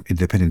convince some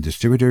independent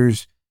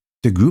distributors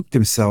to group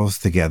themselves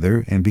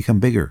together and become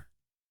bigger.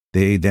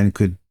 They then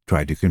could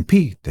try to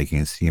compete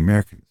against the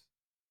Americans.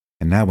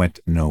 And that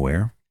went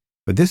nowhere.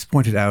 But this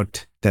pointed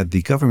out that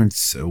the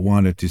governments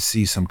wanted to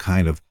see some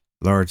kind of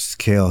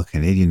large-scale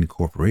Canadian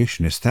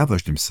corporation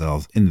establish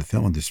themselves in the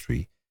film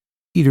industry,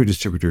 either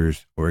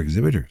distributors or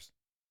exhibitors.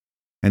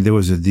 And there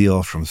was a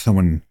deal from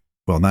someone,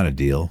 not a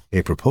deal,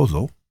 a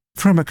proposal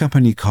from a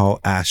company called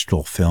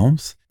Astral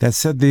Films that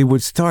said they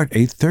would start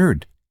a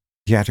third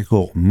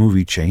theatrical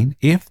movie chain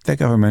if the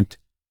government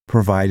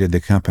provided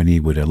the company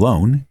with a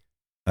loan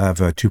of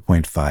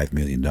 $2.5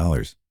 million.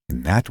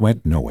 And that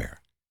went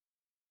nowhere.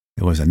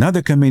 There was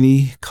another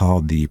committee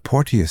called the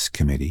Porteous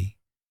Committee,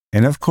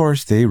 and of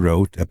course they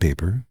wrote a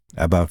paper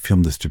about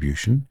film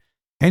distribution,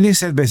 and they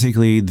said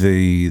basically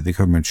the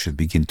government should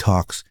begin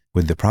talks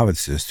with the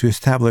provinces to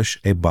establish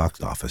a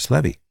box office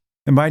levy.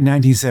 And by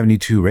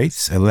 1972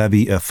 rates, a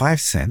levy of 5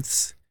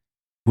 cents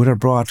would have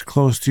brought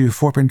close to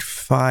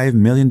 $4.5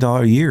 million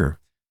a year,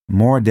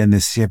 more than the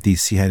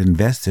CFDC had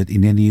invested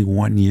in any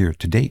 1 year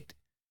to date.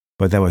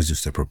 But that was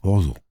just a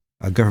proposal.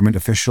 A government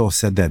official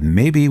said that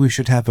maybe we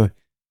should have a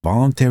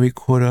voluntary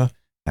quota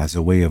as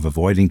a way of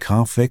avoiding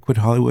conflict with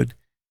Hollywood,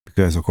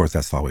 because of course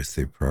that's always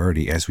the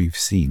priority, as we've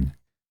seen.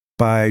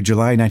 By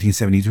July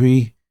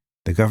 1973,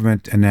 the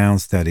government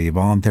announced that a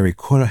voluntary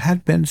quota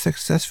had been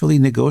successfully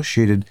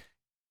negotiated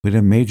with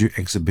a major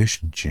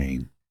exhibition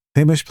chain.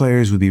 Famous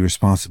players would be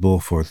responsible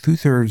for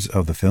 2/3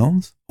 of the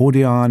films,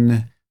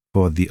 Odeon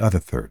for the other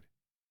third.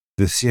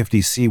 The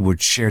CFDC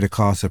would share the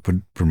cost of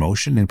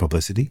promotion and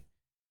publicity.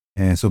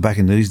 And so back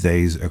in these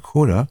days, a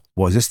quota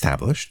was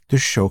established to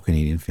show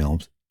Canadian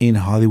films in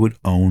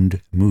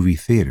Hollywood-owned movie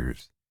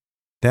theaters.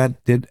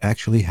 That did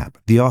actually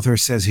happen. The author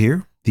says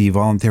here, the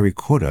voluntary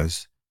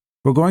quotas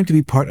were going to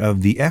be part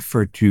of the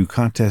effort to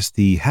contest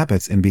the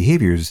habits and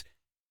behaviors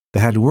that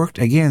had worked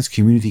against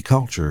community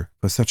culture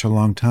for such a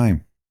long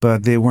time,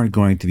 but they weren't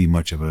going to be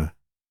much of an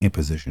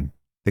imposition.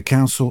 The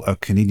Council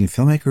of Canadian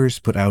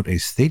Filmmakers put out a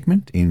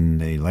statement in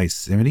the late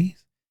 70s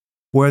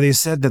where they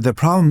said that the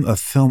problem of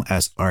film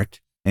as art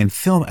and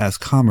film as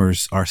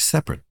commerce are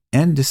separate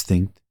and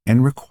distinct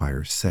and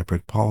require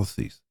separate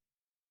policies.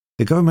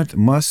 The government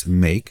must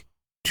make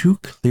two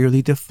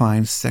clearly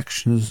defined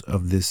sections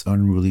of this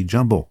unruly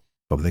jumble,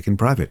 public and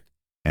private,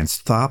 and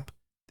stop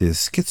the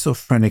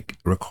schizophrenic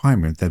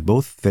requirement that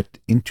both fit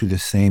into the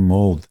same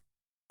mold.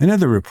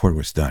 Another report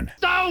was done,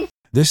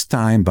 this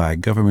time by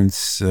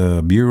government's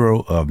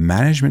Bureau of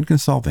Management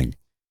Consulting,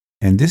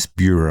 and this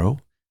bureau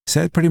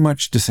said pretty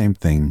much the same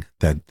thing,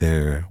 that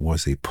there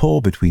was a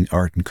pull between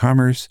art and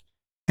commerce,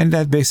 and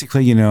that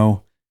basically,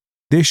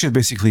 they should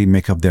basically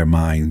make up their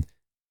mind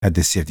at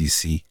the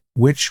CFDC,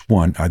 which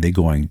one are they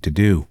going to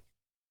do?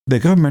 The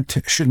government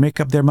should make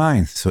up their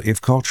mind. So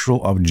if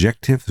cultural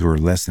objectives were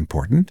less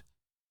important,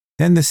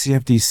 then the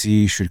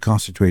CFDC should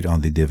concentrate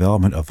on the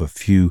development of a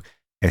few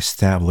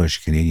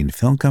established Canadian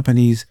film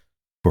companies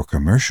for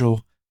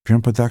commercial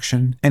film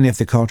production. And if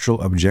the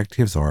cultural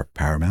objectives are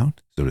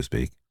paramount, so to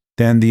speak,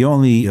 then the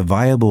only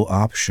viable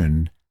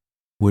option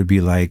would be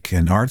like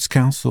an arts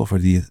council for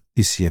the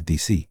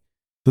CFDC.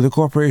 So the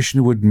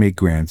corporation would make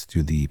grants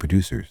to the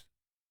producers.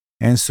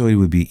 And so it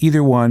would be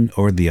either one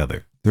or the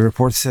other. The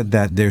report said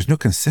that there's no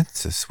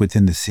consensus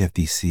within the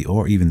CFDC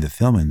or even the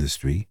film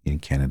industry in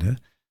Canada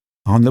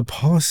on the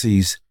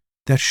policies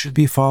that should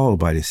be followed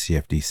by the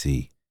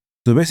CFDC.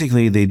 So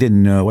basically, they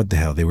didn't know what the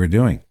hell they were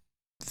doing.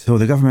 So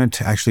the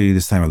government, actually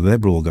this time a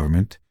Liberal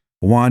government,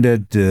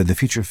 wanted the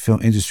feature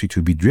film industry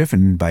to be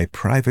driven by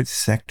private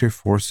sector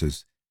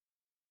forces.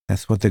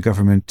 That's what the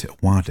government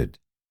wanted.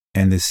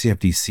 And the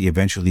CFDC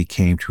eventually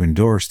came to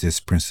endorse this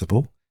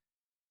principle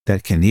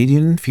that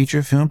Canadian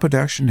feature film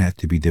production had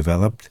to be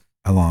developed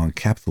along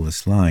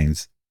capitalist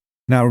lines.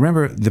 Now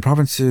remember, the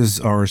provinces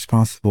are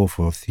responsible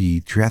for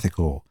the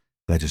theatrical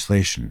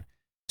legislation.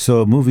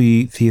 So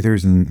movie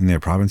theaters in their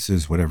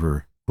provinces,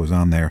 whatever goes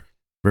on there,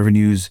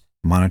 revenues,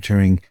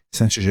 monitoring,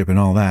 censorship and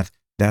all that,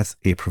 that's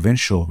a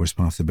provincial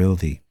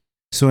responsibility.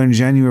 So in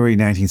January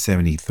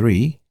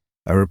 1973,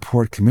 a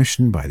report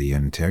commissioned by the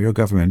Ontario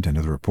government,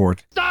 another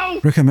report,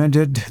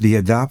 recommended the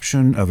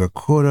adoption of a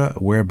quota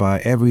whereby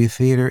every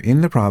theater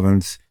in the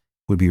province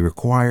would be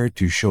required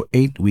to show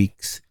 8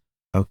 weeks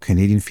of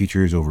Canadian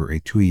features over a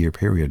 2-year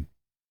period.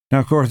 Now,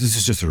 of course, this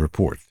is just a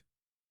report.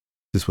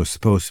 This was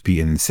supposed to be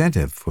an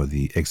incentive for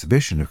the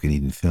exhibition of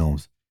Canadian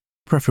films,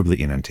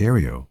 preferably in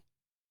Ontario.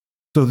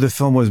 So if the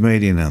film was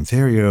made in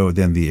Ontario,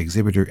 then the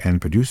exhibitor and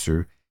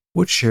producer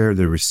would share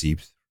the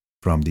receipts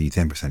from the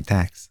 10%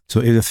 tax.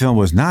 So if the film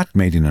was not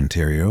made in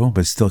Ontario,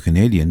 but still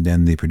Canadian,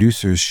 then the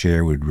producer's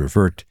share would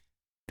revert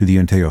to the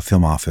Ontario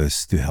Film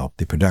Office to help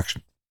the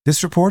production.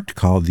 This report,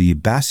 called the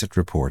Bassett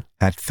Report,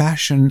 had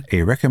fashioned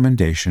a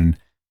recommendation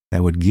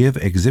that would give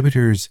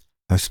exhibitors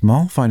a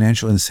small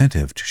financial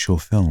incentive to show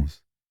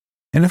films.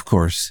 And of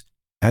course,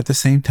 at the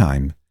same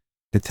time,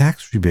 the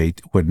tax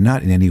rebate would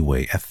not in any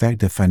way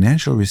affect the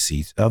financial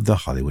receipts of the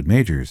Hollywood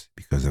majors,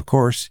 because of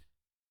course,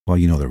 well,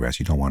 you know the rest,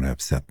 you don't want to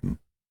upset them.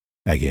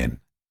 Again,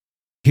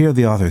 here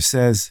the author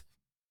says,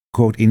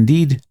 quote,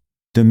 "Indeed,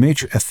 the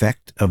major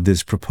effect of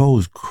this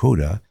proposed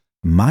quota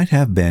might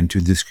have been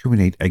to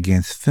discriminate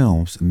against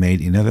films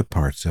made in other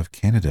parts of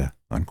Canada,"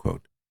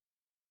 unquote.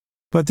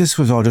 But this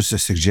was all just a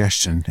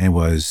suggestion and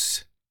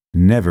was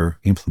never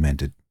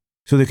implemented.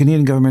 So the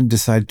Canadian government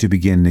decided to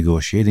begin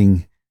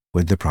negotiating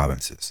with the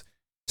provinces.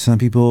 Some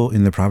people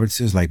in the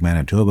provinces, like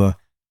Manitoba,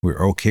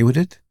 were okay with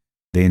it.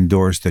 They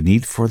endorsed the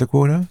need for the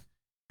quota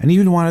and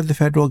even wanted the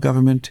federal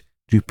government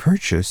to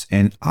purchase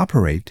and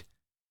operate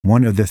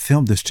one of the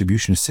film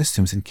distribution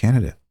systems in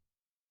Canada.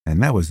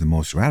 And that was the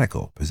most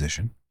radical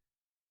position.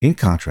 In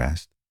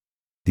contrast,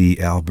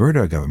 the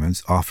Alberta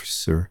government's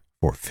Officer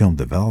for Film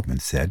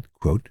Development said,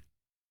 quote,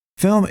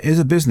 "Film is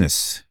a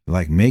business,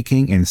 like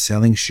making and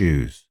selling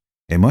shoes.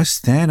 It must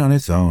stand on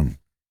its own.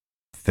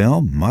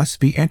 Film must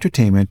be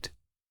entertainment,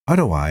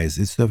 otherwise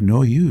it's of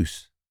no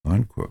use,"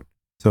 unquote.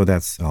 So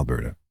that's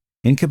Alberta.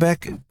 In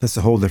Quebec, that's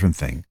a whole different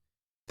thing.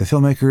 The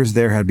filmmakers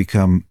there had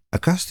become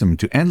accustomed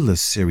to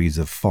endless series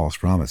of false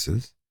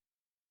promises.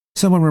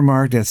 Someone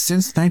remarked that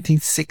since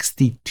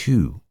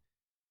 1962,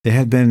 there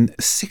had been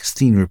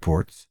 16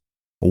 reports,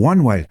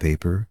 1 white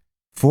paper,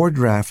 4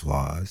 draft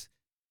laws,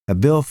 a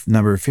bill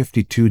number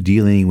 52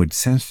 dealing with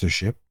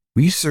censorship,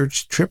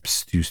 research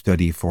trips to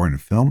study foreign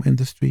film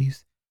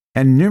industries,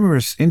 and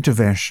numerous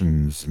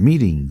interventions,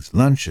 meetings,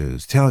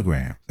 lunches,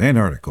 telegrams, and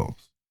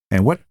articles.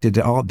 And what did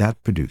all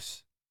that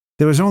produce?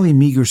 There was only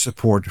meager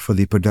support for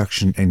the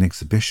production and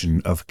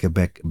exhibition of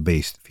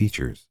Quebec-based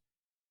features.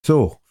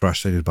 So,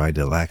 frustrated by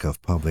the lack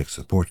of public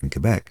support in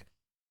Quebec,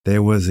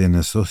 there was an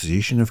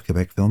Association of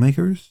Quebec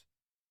Filmmakers,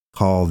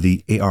 called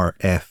the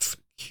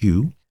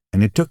ARFQ,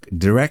 and it took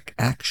direct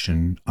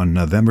action on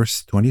November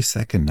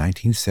 22nd,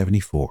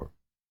 1974.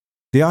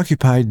 They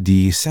occupied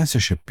the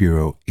Censorship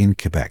Bureau in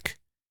Quebec.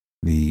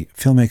 The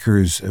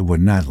filmmakers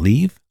would not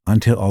leave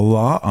until a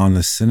law on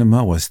the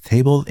cinema was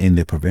tabled in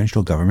the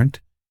provincial government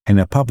and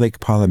a public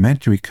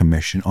parliamentary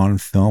commission on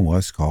film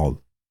was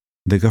called.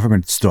 The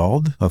government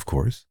stalled, of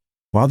course,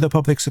 while the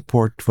public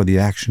support for the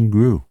action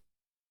grew.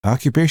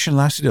 Occupation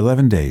lasted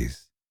 11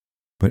 days,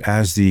 but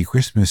as the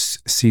Christmas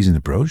season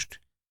approached,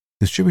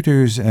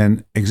 distributors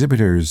and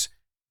exhibitors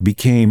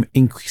became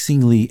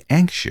increasingly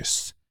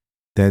anxious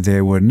that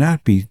there would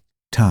not be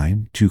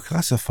time to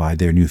classify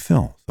their new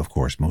films, of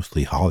course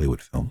mostly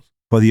Hollywood films,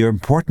 for the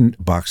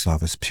important box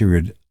office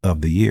period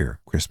of the year,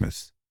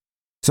 Christmas.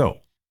 So,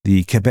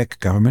 the Quebec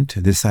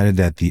government decided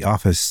that the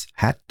office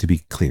had to be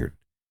cleared.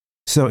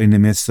 So, in the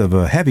midst of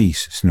a heavy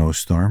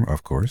snowstorm,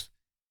 of course,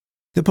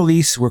 the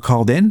police were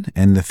called in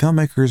and the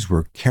filmmakers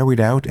were carried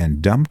out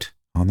and dumped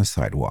on the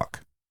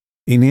sidewalk.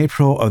 In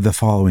April of the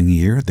following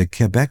year, the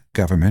Quebec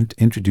government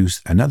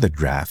introduced another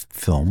draft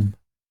film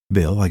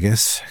bill,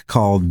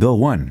 called Bill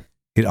 1.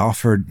 It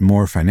offered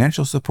more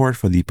financial support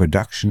for the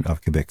production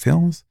of Quebec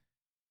films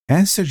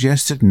and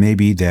suggested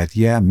maybe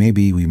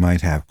we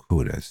might have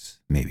quotas,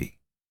 maybe.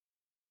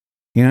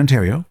 In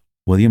Ontario,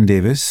 William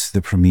Davis,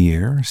 the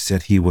premier,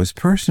 said he was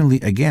personally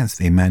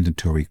against a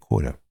mandatory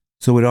quota.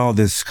 So with all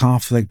this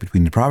conflict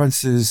between the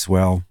provinces,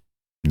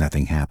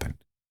 nothing happened.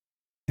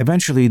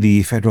 Eventually,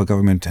 the federal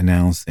government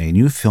announced a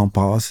new film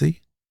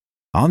policy.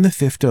 On the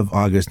 5th of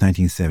August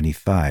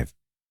 1975,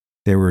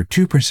 there were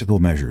two principal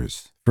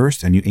measures.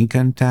 First, a new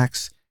income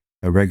tax,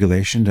 a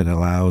regulation that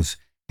allows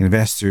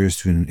investors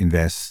to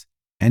invest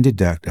and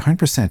deduct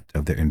 100%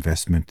 of their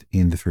investment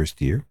in the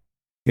first year.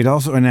 It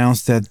also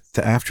announced that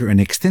after an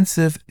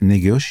extensive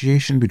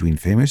negotiation between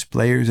famous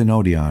players and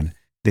Odeon,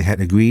 they had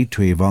agreed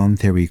to a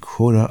voluntary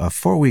quota of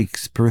 4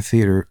 weeks per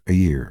theater a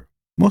year.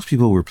 Most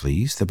people were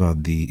pleased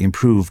about the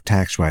improved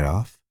tax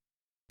write-off,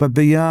 but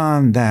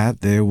beyond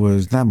that, there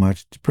was not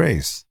much to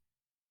praise.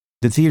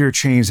 The theater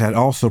chains had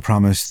also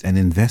promised an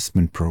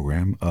investment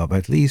program of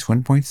at least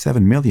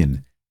 $1.7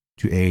 million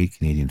to aid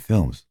Canadian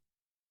films.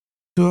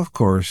 So, of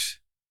course,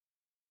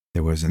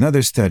 there was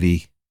another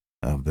study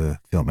of the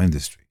film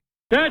industry.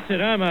 That's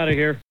it, I'm out of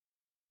here.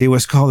 It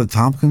was called the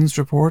Tompkins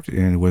Report,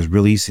 and it was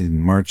released in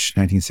March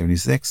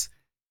 1976,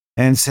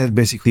 and said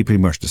basically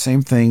pretty much the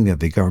same thing that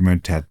the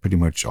government had pretty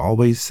much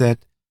always said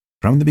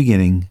from the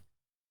beginning,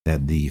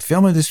 that the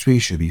film industry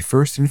should be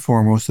first and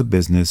foremost a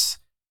business,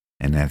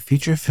 and that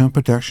feature film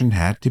production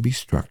had to be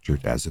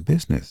structured as a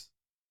business.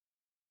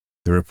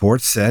 The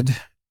report said,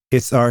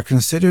 "It's our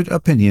considered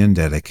opinion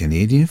that a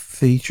Canadian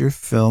feature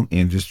film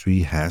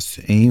industry has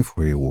to aim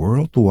for a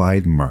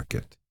worldwide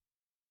market,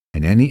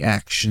 and any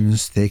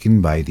actions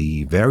taken by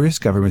the various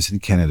governments in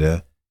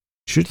Canada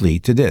should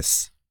lead to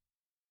this."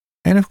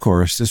 And of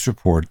course, this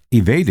report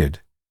evaded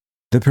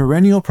the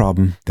perennial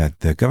problem that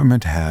the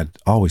government had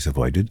always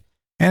avoided,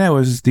 and that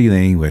was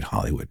dealing with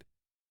Hollywood.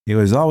 It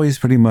was always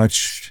pretty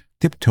much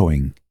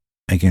tiptoeing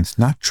against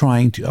not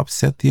trying to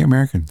upset the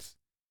Americans.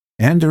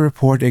 And the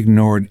report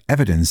ignored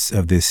evidence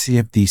of the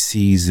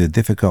CFDC's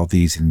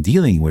difficulties in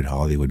dealing with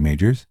Hollywood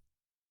majors,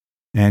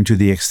 and to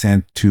the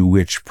extent to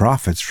which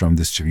profits from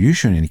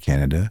distribution in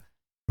Canada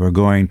were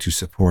going to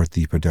support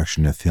the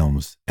production of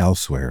films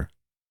elsewhere,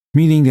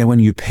 meaning that when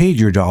you paid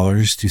your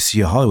dollars to see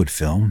a Hollywood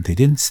film, they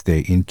didn't stay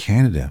in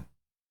Canada.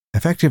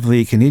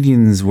 Effectively,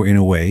 Canadians were in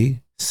a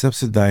way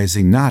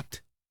subsidizing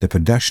not the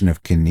production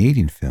of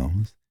Canadian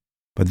films,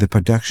 but the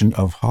production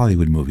of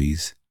Hollywood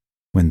movies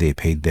when they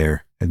paid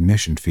their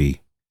admission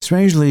fee.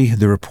 Strangely,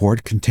 the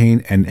report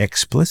contained an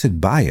explicit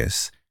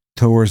bias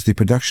towards the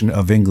production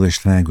of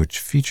English-language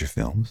feature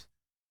films,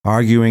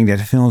 arguing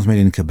that films made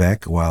in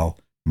Quebec, while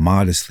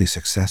modestly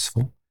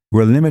successful,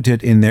 were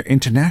limited in their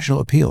international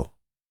appeal.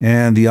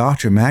 And the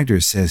author Magder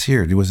says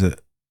here, there was an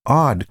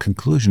odd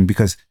conclusion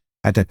because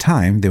at that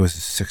time there was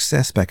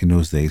success back in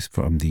those days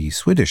from the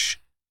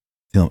Swedish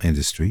film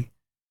industry,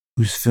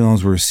 whose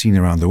films were seen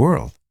around the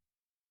world.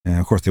 And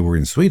of course they were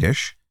in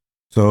Swedish,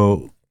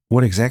 so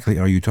what exactly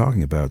are you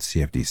talking about,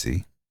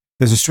 CFDC?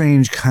 There's a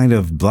strange kind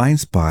of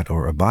blind spot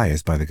or a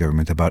bias by the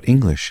government about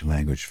English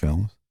language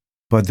films,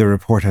 but the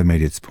report had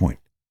made its point.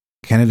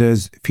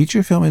 Canada's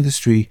feature film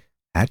industry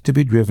had to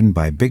be driven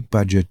by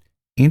big-budget,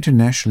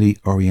 internationally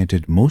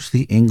oriented,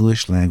 mostly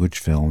English language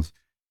films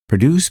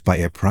produced by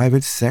a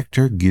private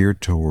sector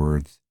geared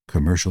towards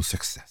commercial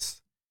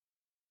success.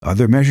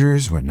 Other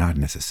measures were not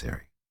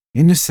necessary.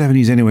 In the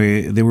 70s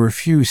anyway, there were a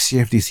few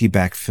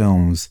CFDC-backed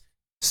films,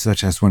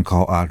 such as one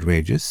called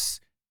Outrageous,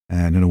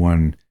 another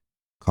one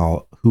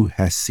called Who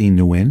Has Seen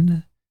the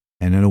Wind,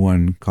 and another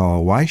one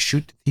called Why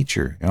Shoot the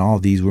Teacher, and all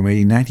of these were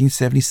made in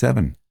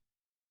 1977.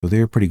 So they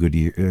were a pretty good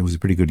year. It was a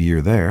pretty good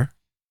year there.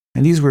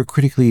 And these were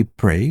critically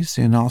praised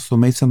and also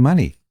made some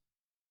money.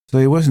 So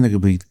it wasn't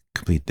a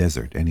complete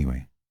desert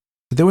anyway.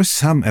 But there was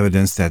some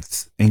evidence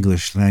that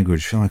English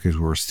language filmmakers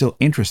were still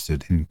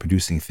interested in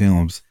producing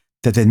films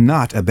that did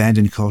not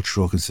abandon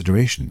cultural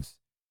considerations.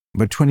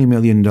 But $20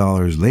 million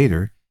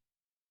later,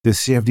 the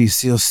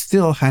CFDC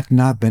still had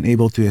not been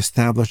able to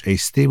establish a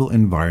stable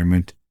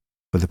environment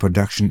for the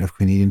production of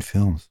Canadian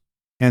films.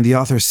 And the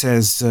author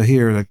says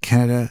here that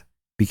Canada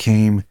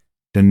became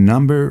the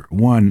number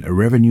one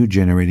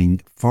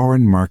revenue-generating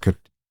foreign market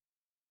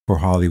for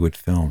Hollywood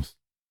films.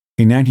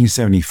 In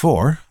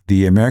 1974,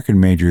 the American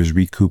majors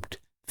recouped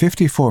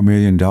 $54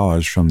 million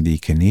from the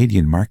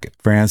Canadian market.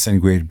 France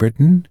and Great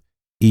Britain,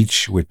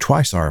 each with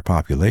twice our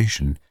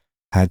population,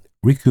 had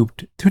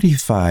recouped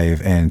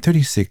 $35 and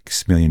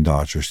 $36 million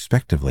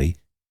respectively.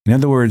 In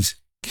other words,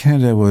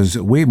 Canada was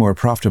way more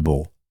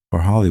profitable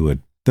for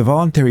Hollywood. The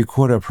voluntary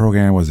quota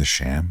program was a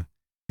sham.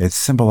 It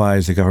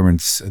symbolized the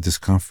government's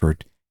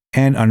discomfort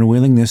and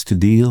unwillingness to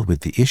deal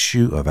with the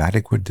issue of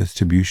adequate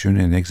distribution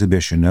and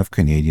exhibition of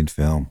Canadian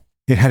film.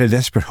 It had a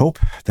desperate hope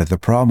that the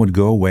problem would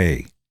go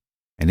away,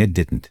 and it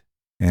didn't.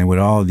 And with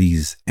all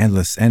these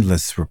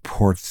endless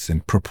reports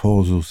and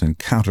proposals and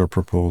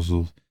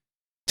counter-proposals,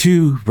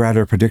 two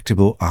rather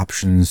predictable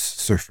options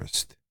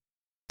surfaced.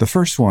 The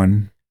first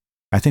one,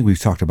 I think we've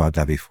talked about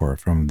that before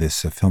from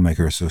this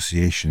Filmmaker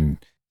Association,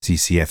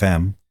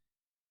 CCFM.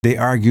 They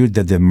argued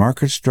that the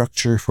market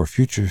structure for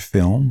future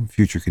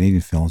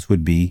Canadian films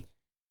would be,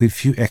 with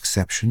few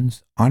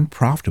exceptions,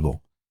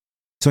 unprofitable.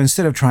 So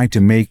instead of trying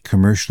to make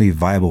commercially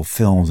viable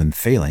films and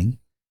failing,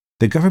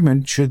 the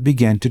government should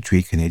begin to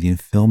treat Canadian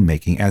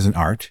filmmaking as an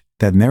art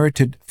that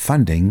merited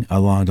funding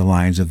along the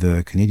lines of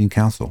the Canadian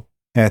Council.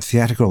 A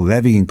theatrical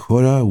levy and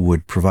quota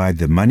would provide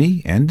the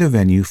money and the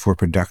venue for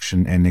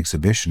production and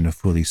exhibition of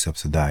fully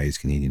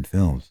subsidized Canadian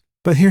films.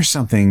 But here's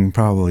something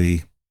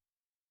probably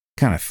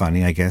kind of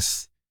funny, I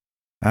guess.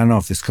 I don't know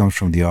if this comes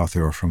from the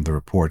author or from the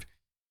report,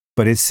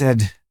 but it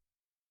said,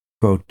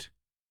 quote,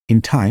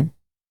 "In time,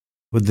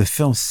 with the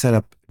film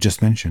setup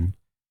just mentioned,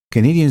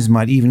 Canadians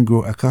might even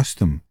grow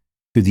accustomed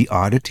to the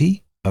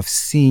oddity of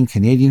seeing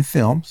Canadian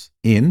films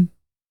in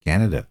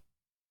Canada,"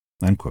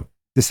 unquote.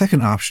 The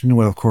second option,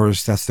 well, of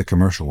course, that's the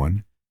commercial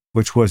one,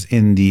 which was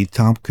in the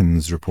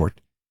Tompkins report,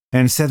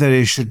 and said that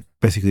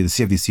the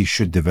CFDC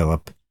should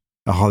develop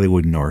a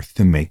Hollywood North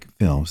to make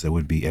films that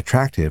would be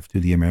attractive to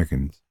the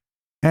Americans.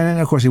 And,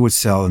 of course, it would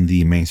sell in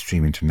the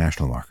mainstream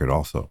international market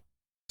also.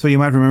 So you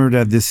might remember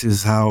that this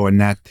is how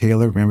Nat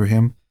Taylor, remember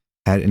him,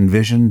 had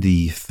envisioned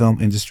the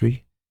film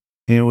industry.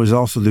 And it was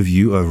also the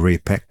view of Ray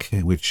Peck,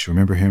 which,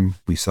 remember him,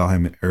 we saw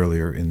him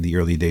earlier in the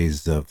early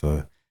days of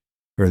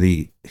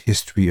early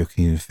history of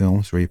Canadian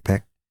films, Ray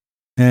Peck.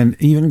 And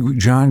even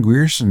John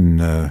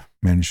Grierson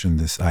mentioned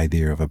this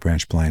idea of a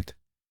branch plant.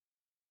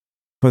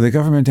 For the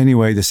government,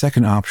 anyway, the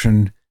second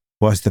option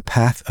was the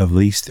path of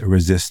least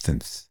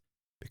resistance,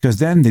 because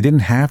then they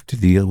didn't have to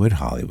deal with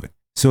Hollywood.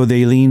 So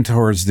they leaned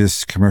towards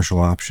this commercial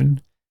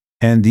option,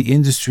 and the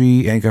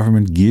industry and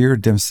government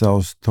geared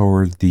themselves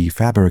toward the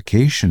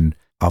fabrication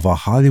of a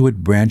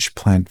Hollywood branch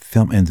plant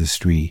film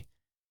industry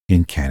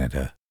in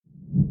Canada.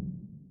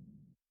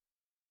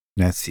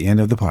 That's the end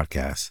of the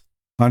podcast.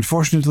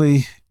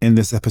 Unfortunately, in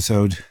this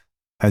episode,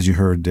 as you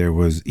heard, there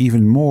was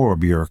even more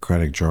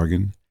bureaucratic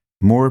jargon,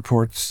 more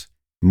reports,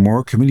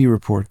 more committee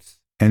reports,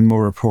 and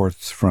more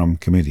reports from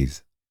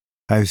committees.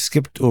 I've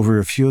skipped over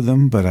a few of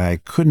them, but I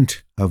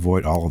couldn't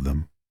avoid all of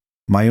them.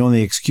 My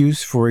only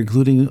excuse for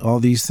including all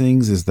these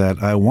things is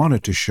that I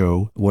wanted to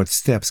show what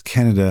steps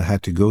Canada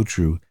had to go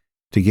through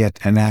to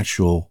get an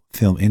actual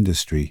film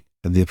industry.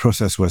 The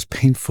process was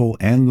painful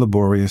and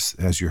laborious,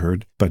 as you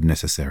heard, but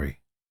necessary.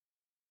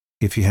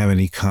 If you have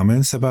any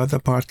comments about the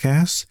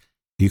podcast,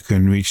 you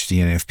can reach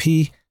the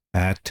NFP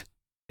at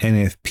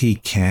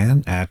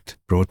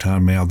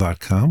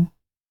nfpcan@protonmail.com,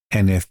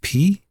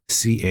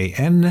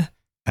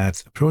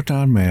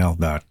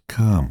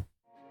 nfpcan@protonmail.com.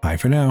 Bye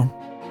for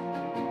now.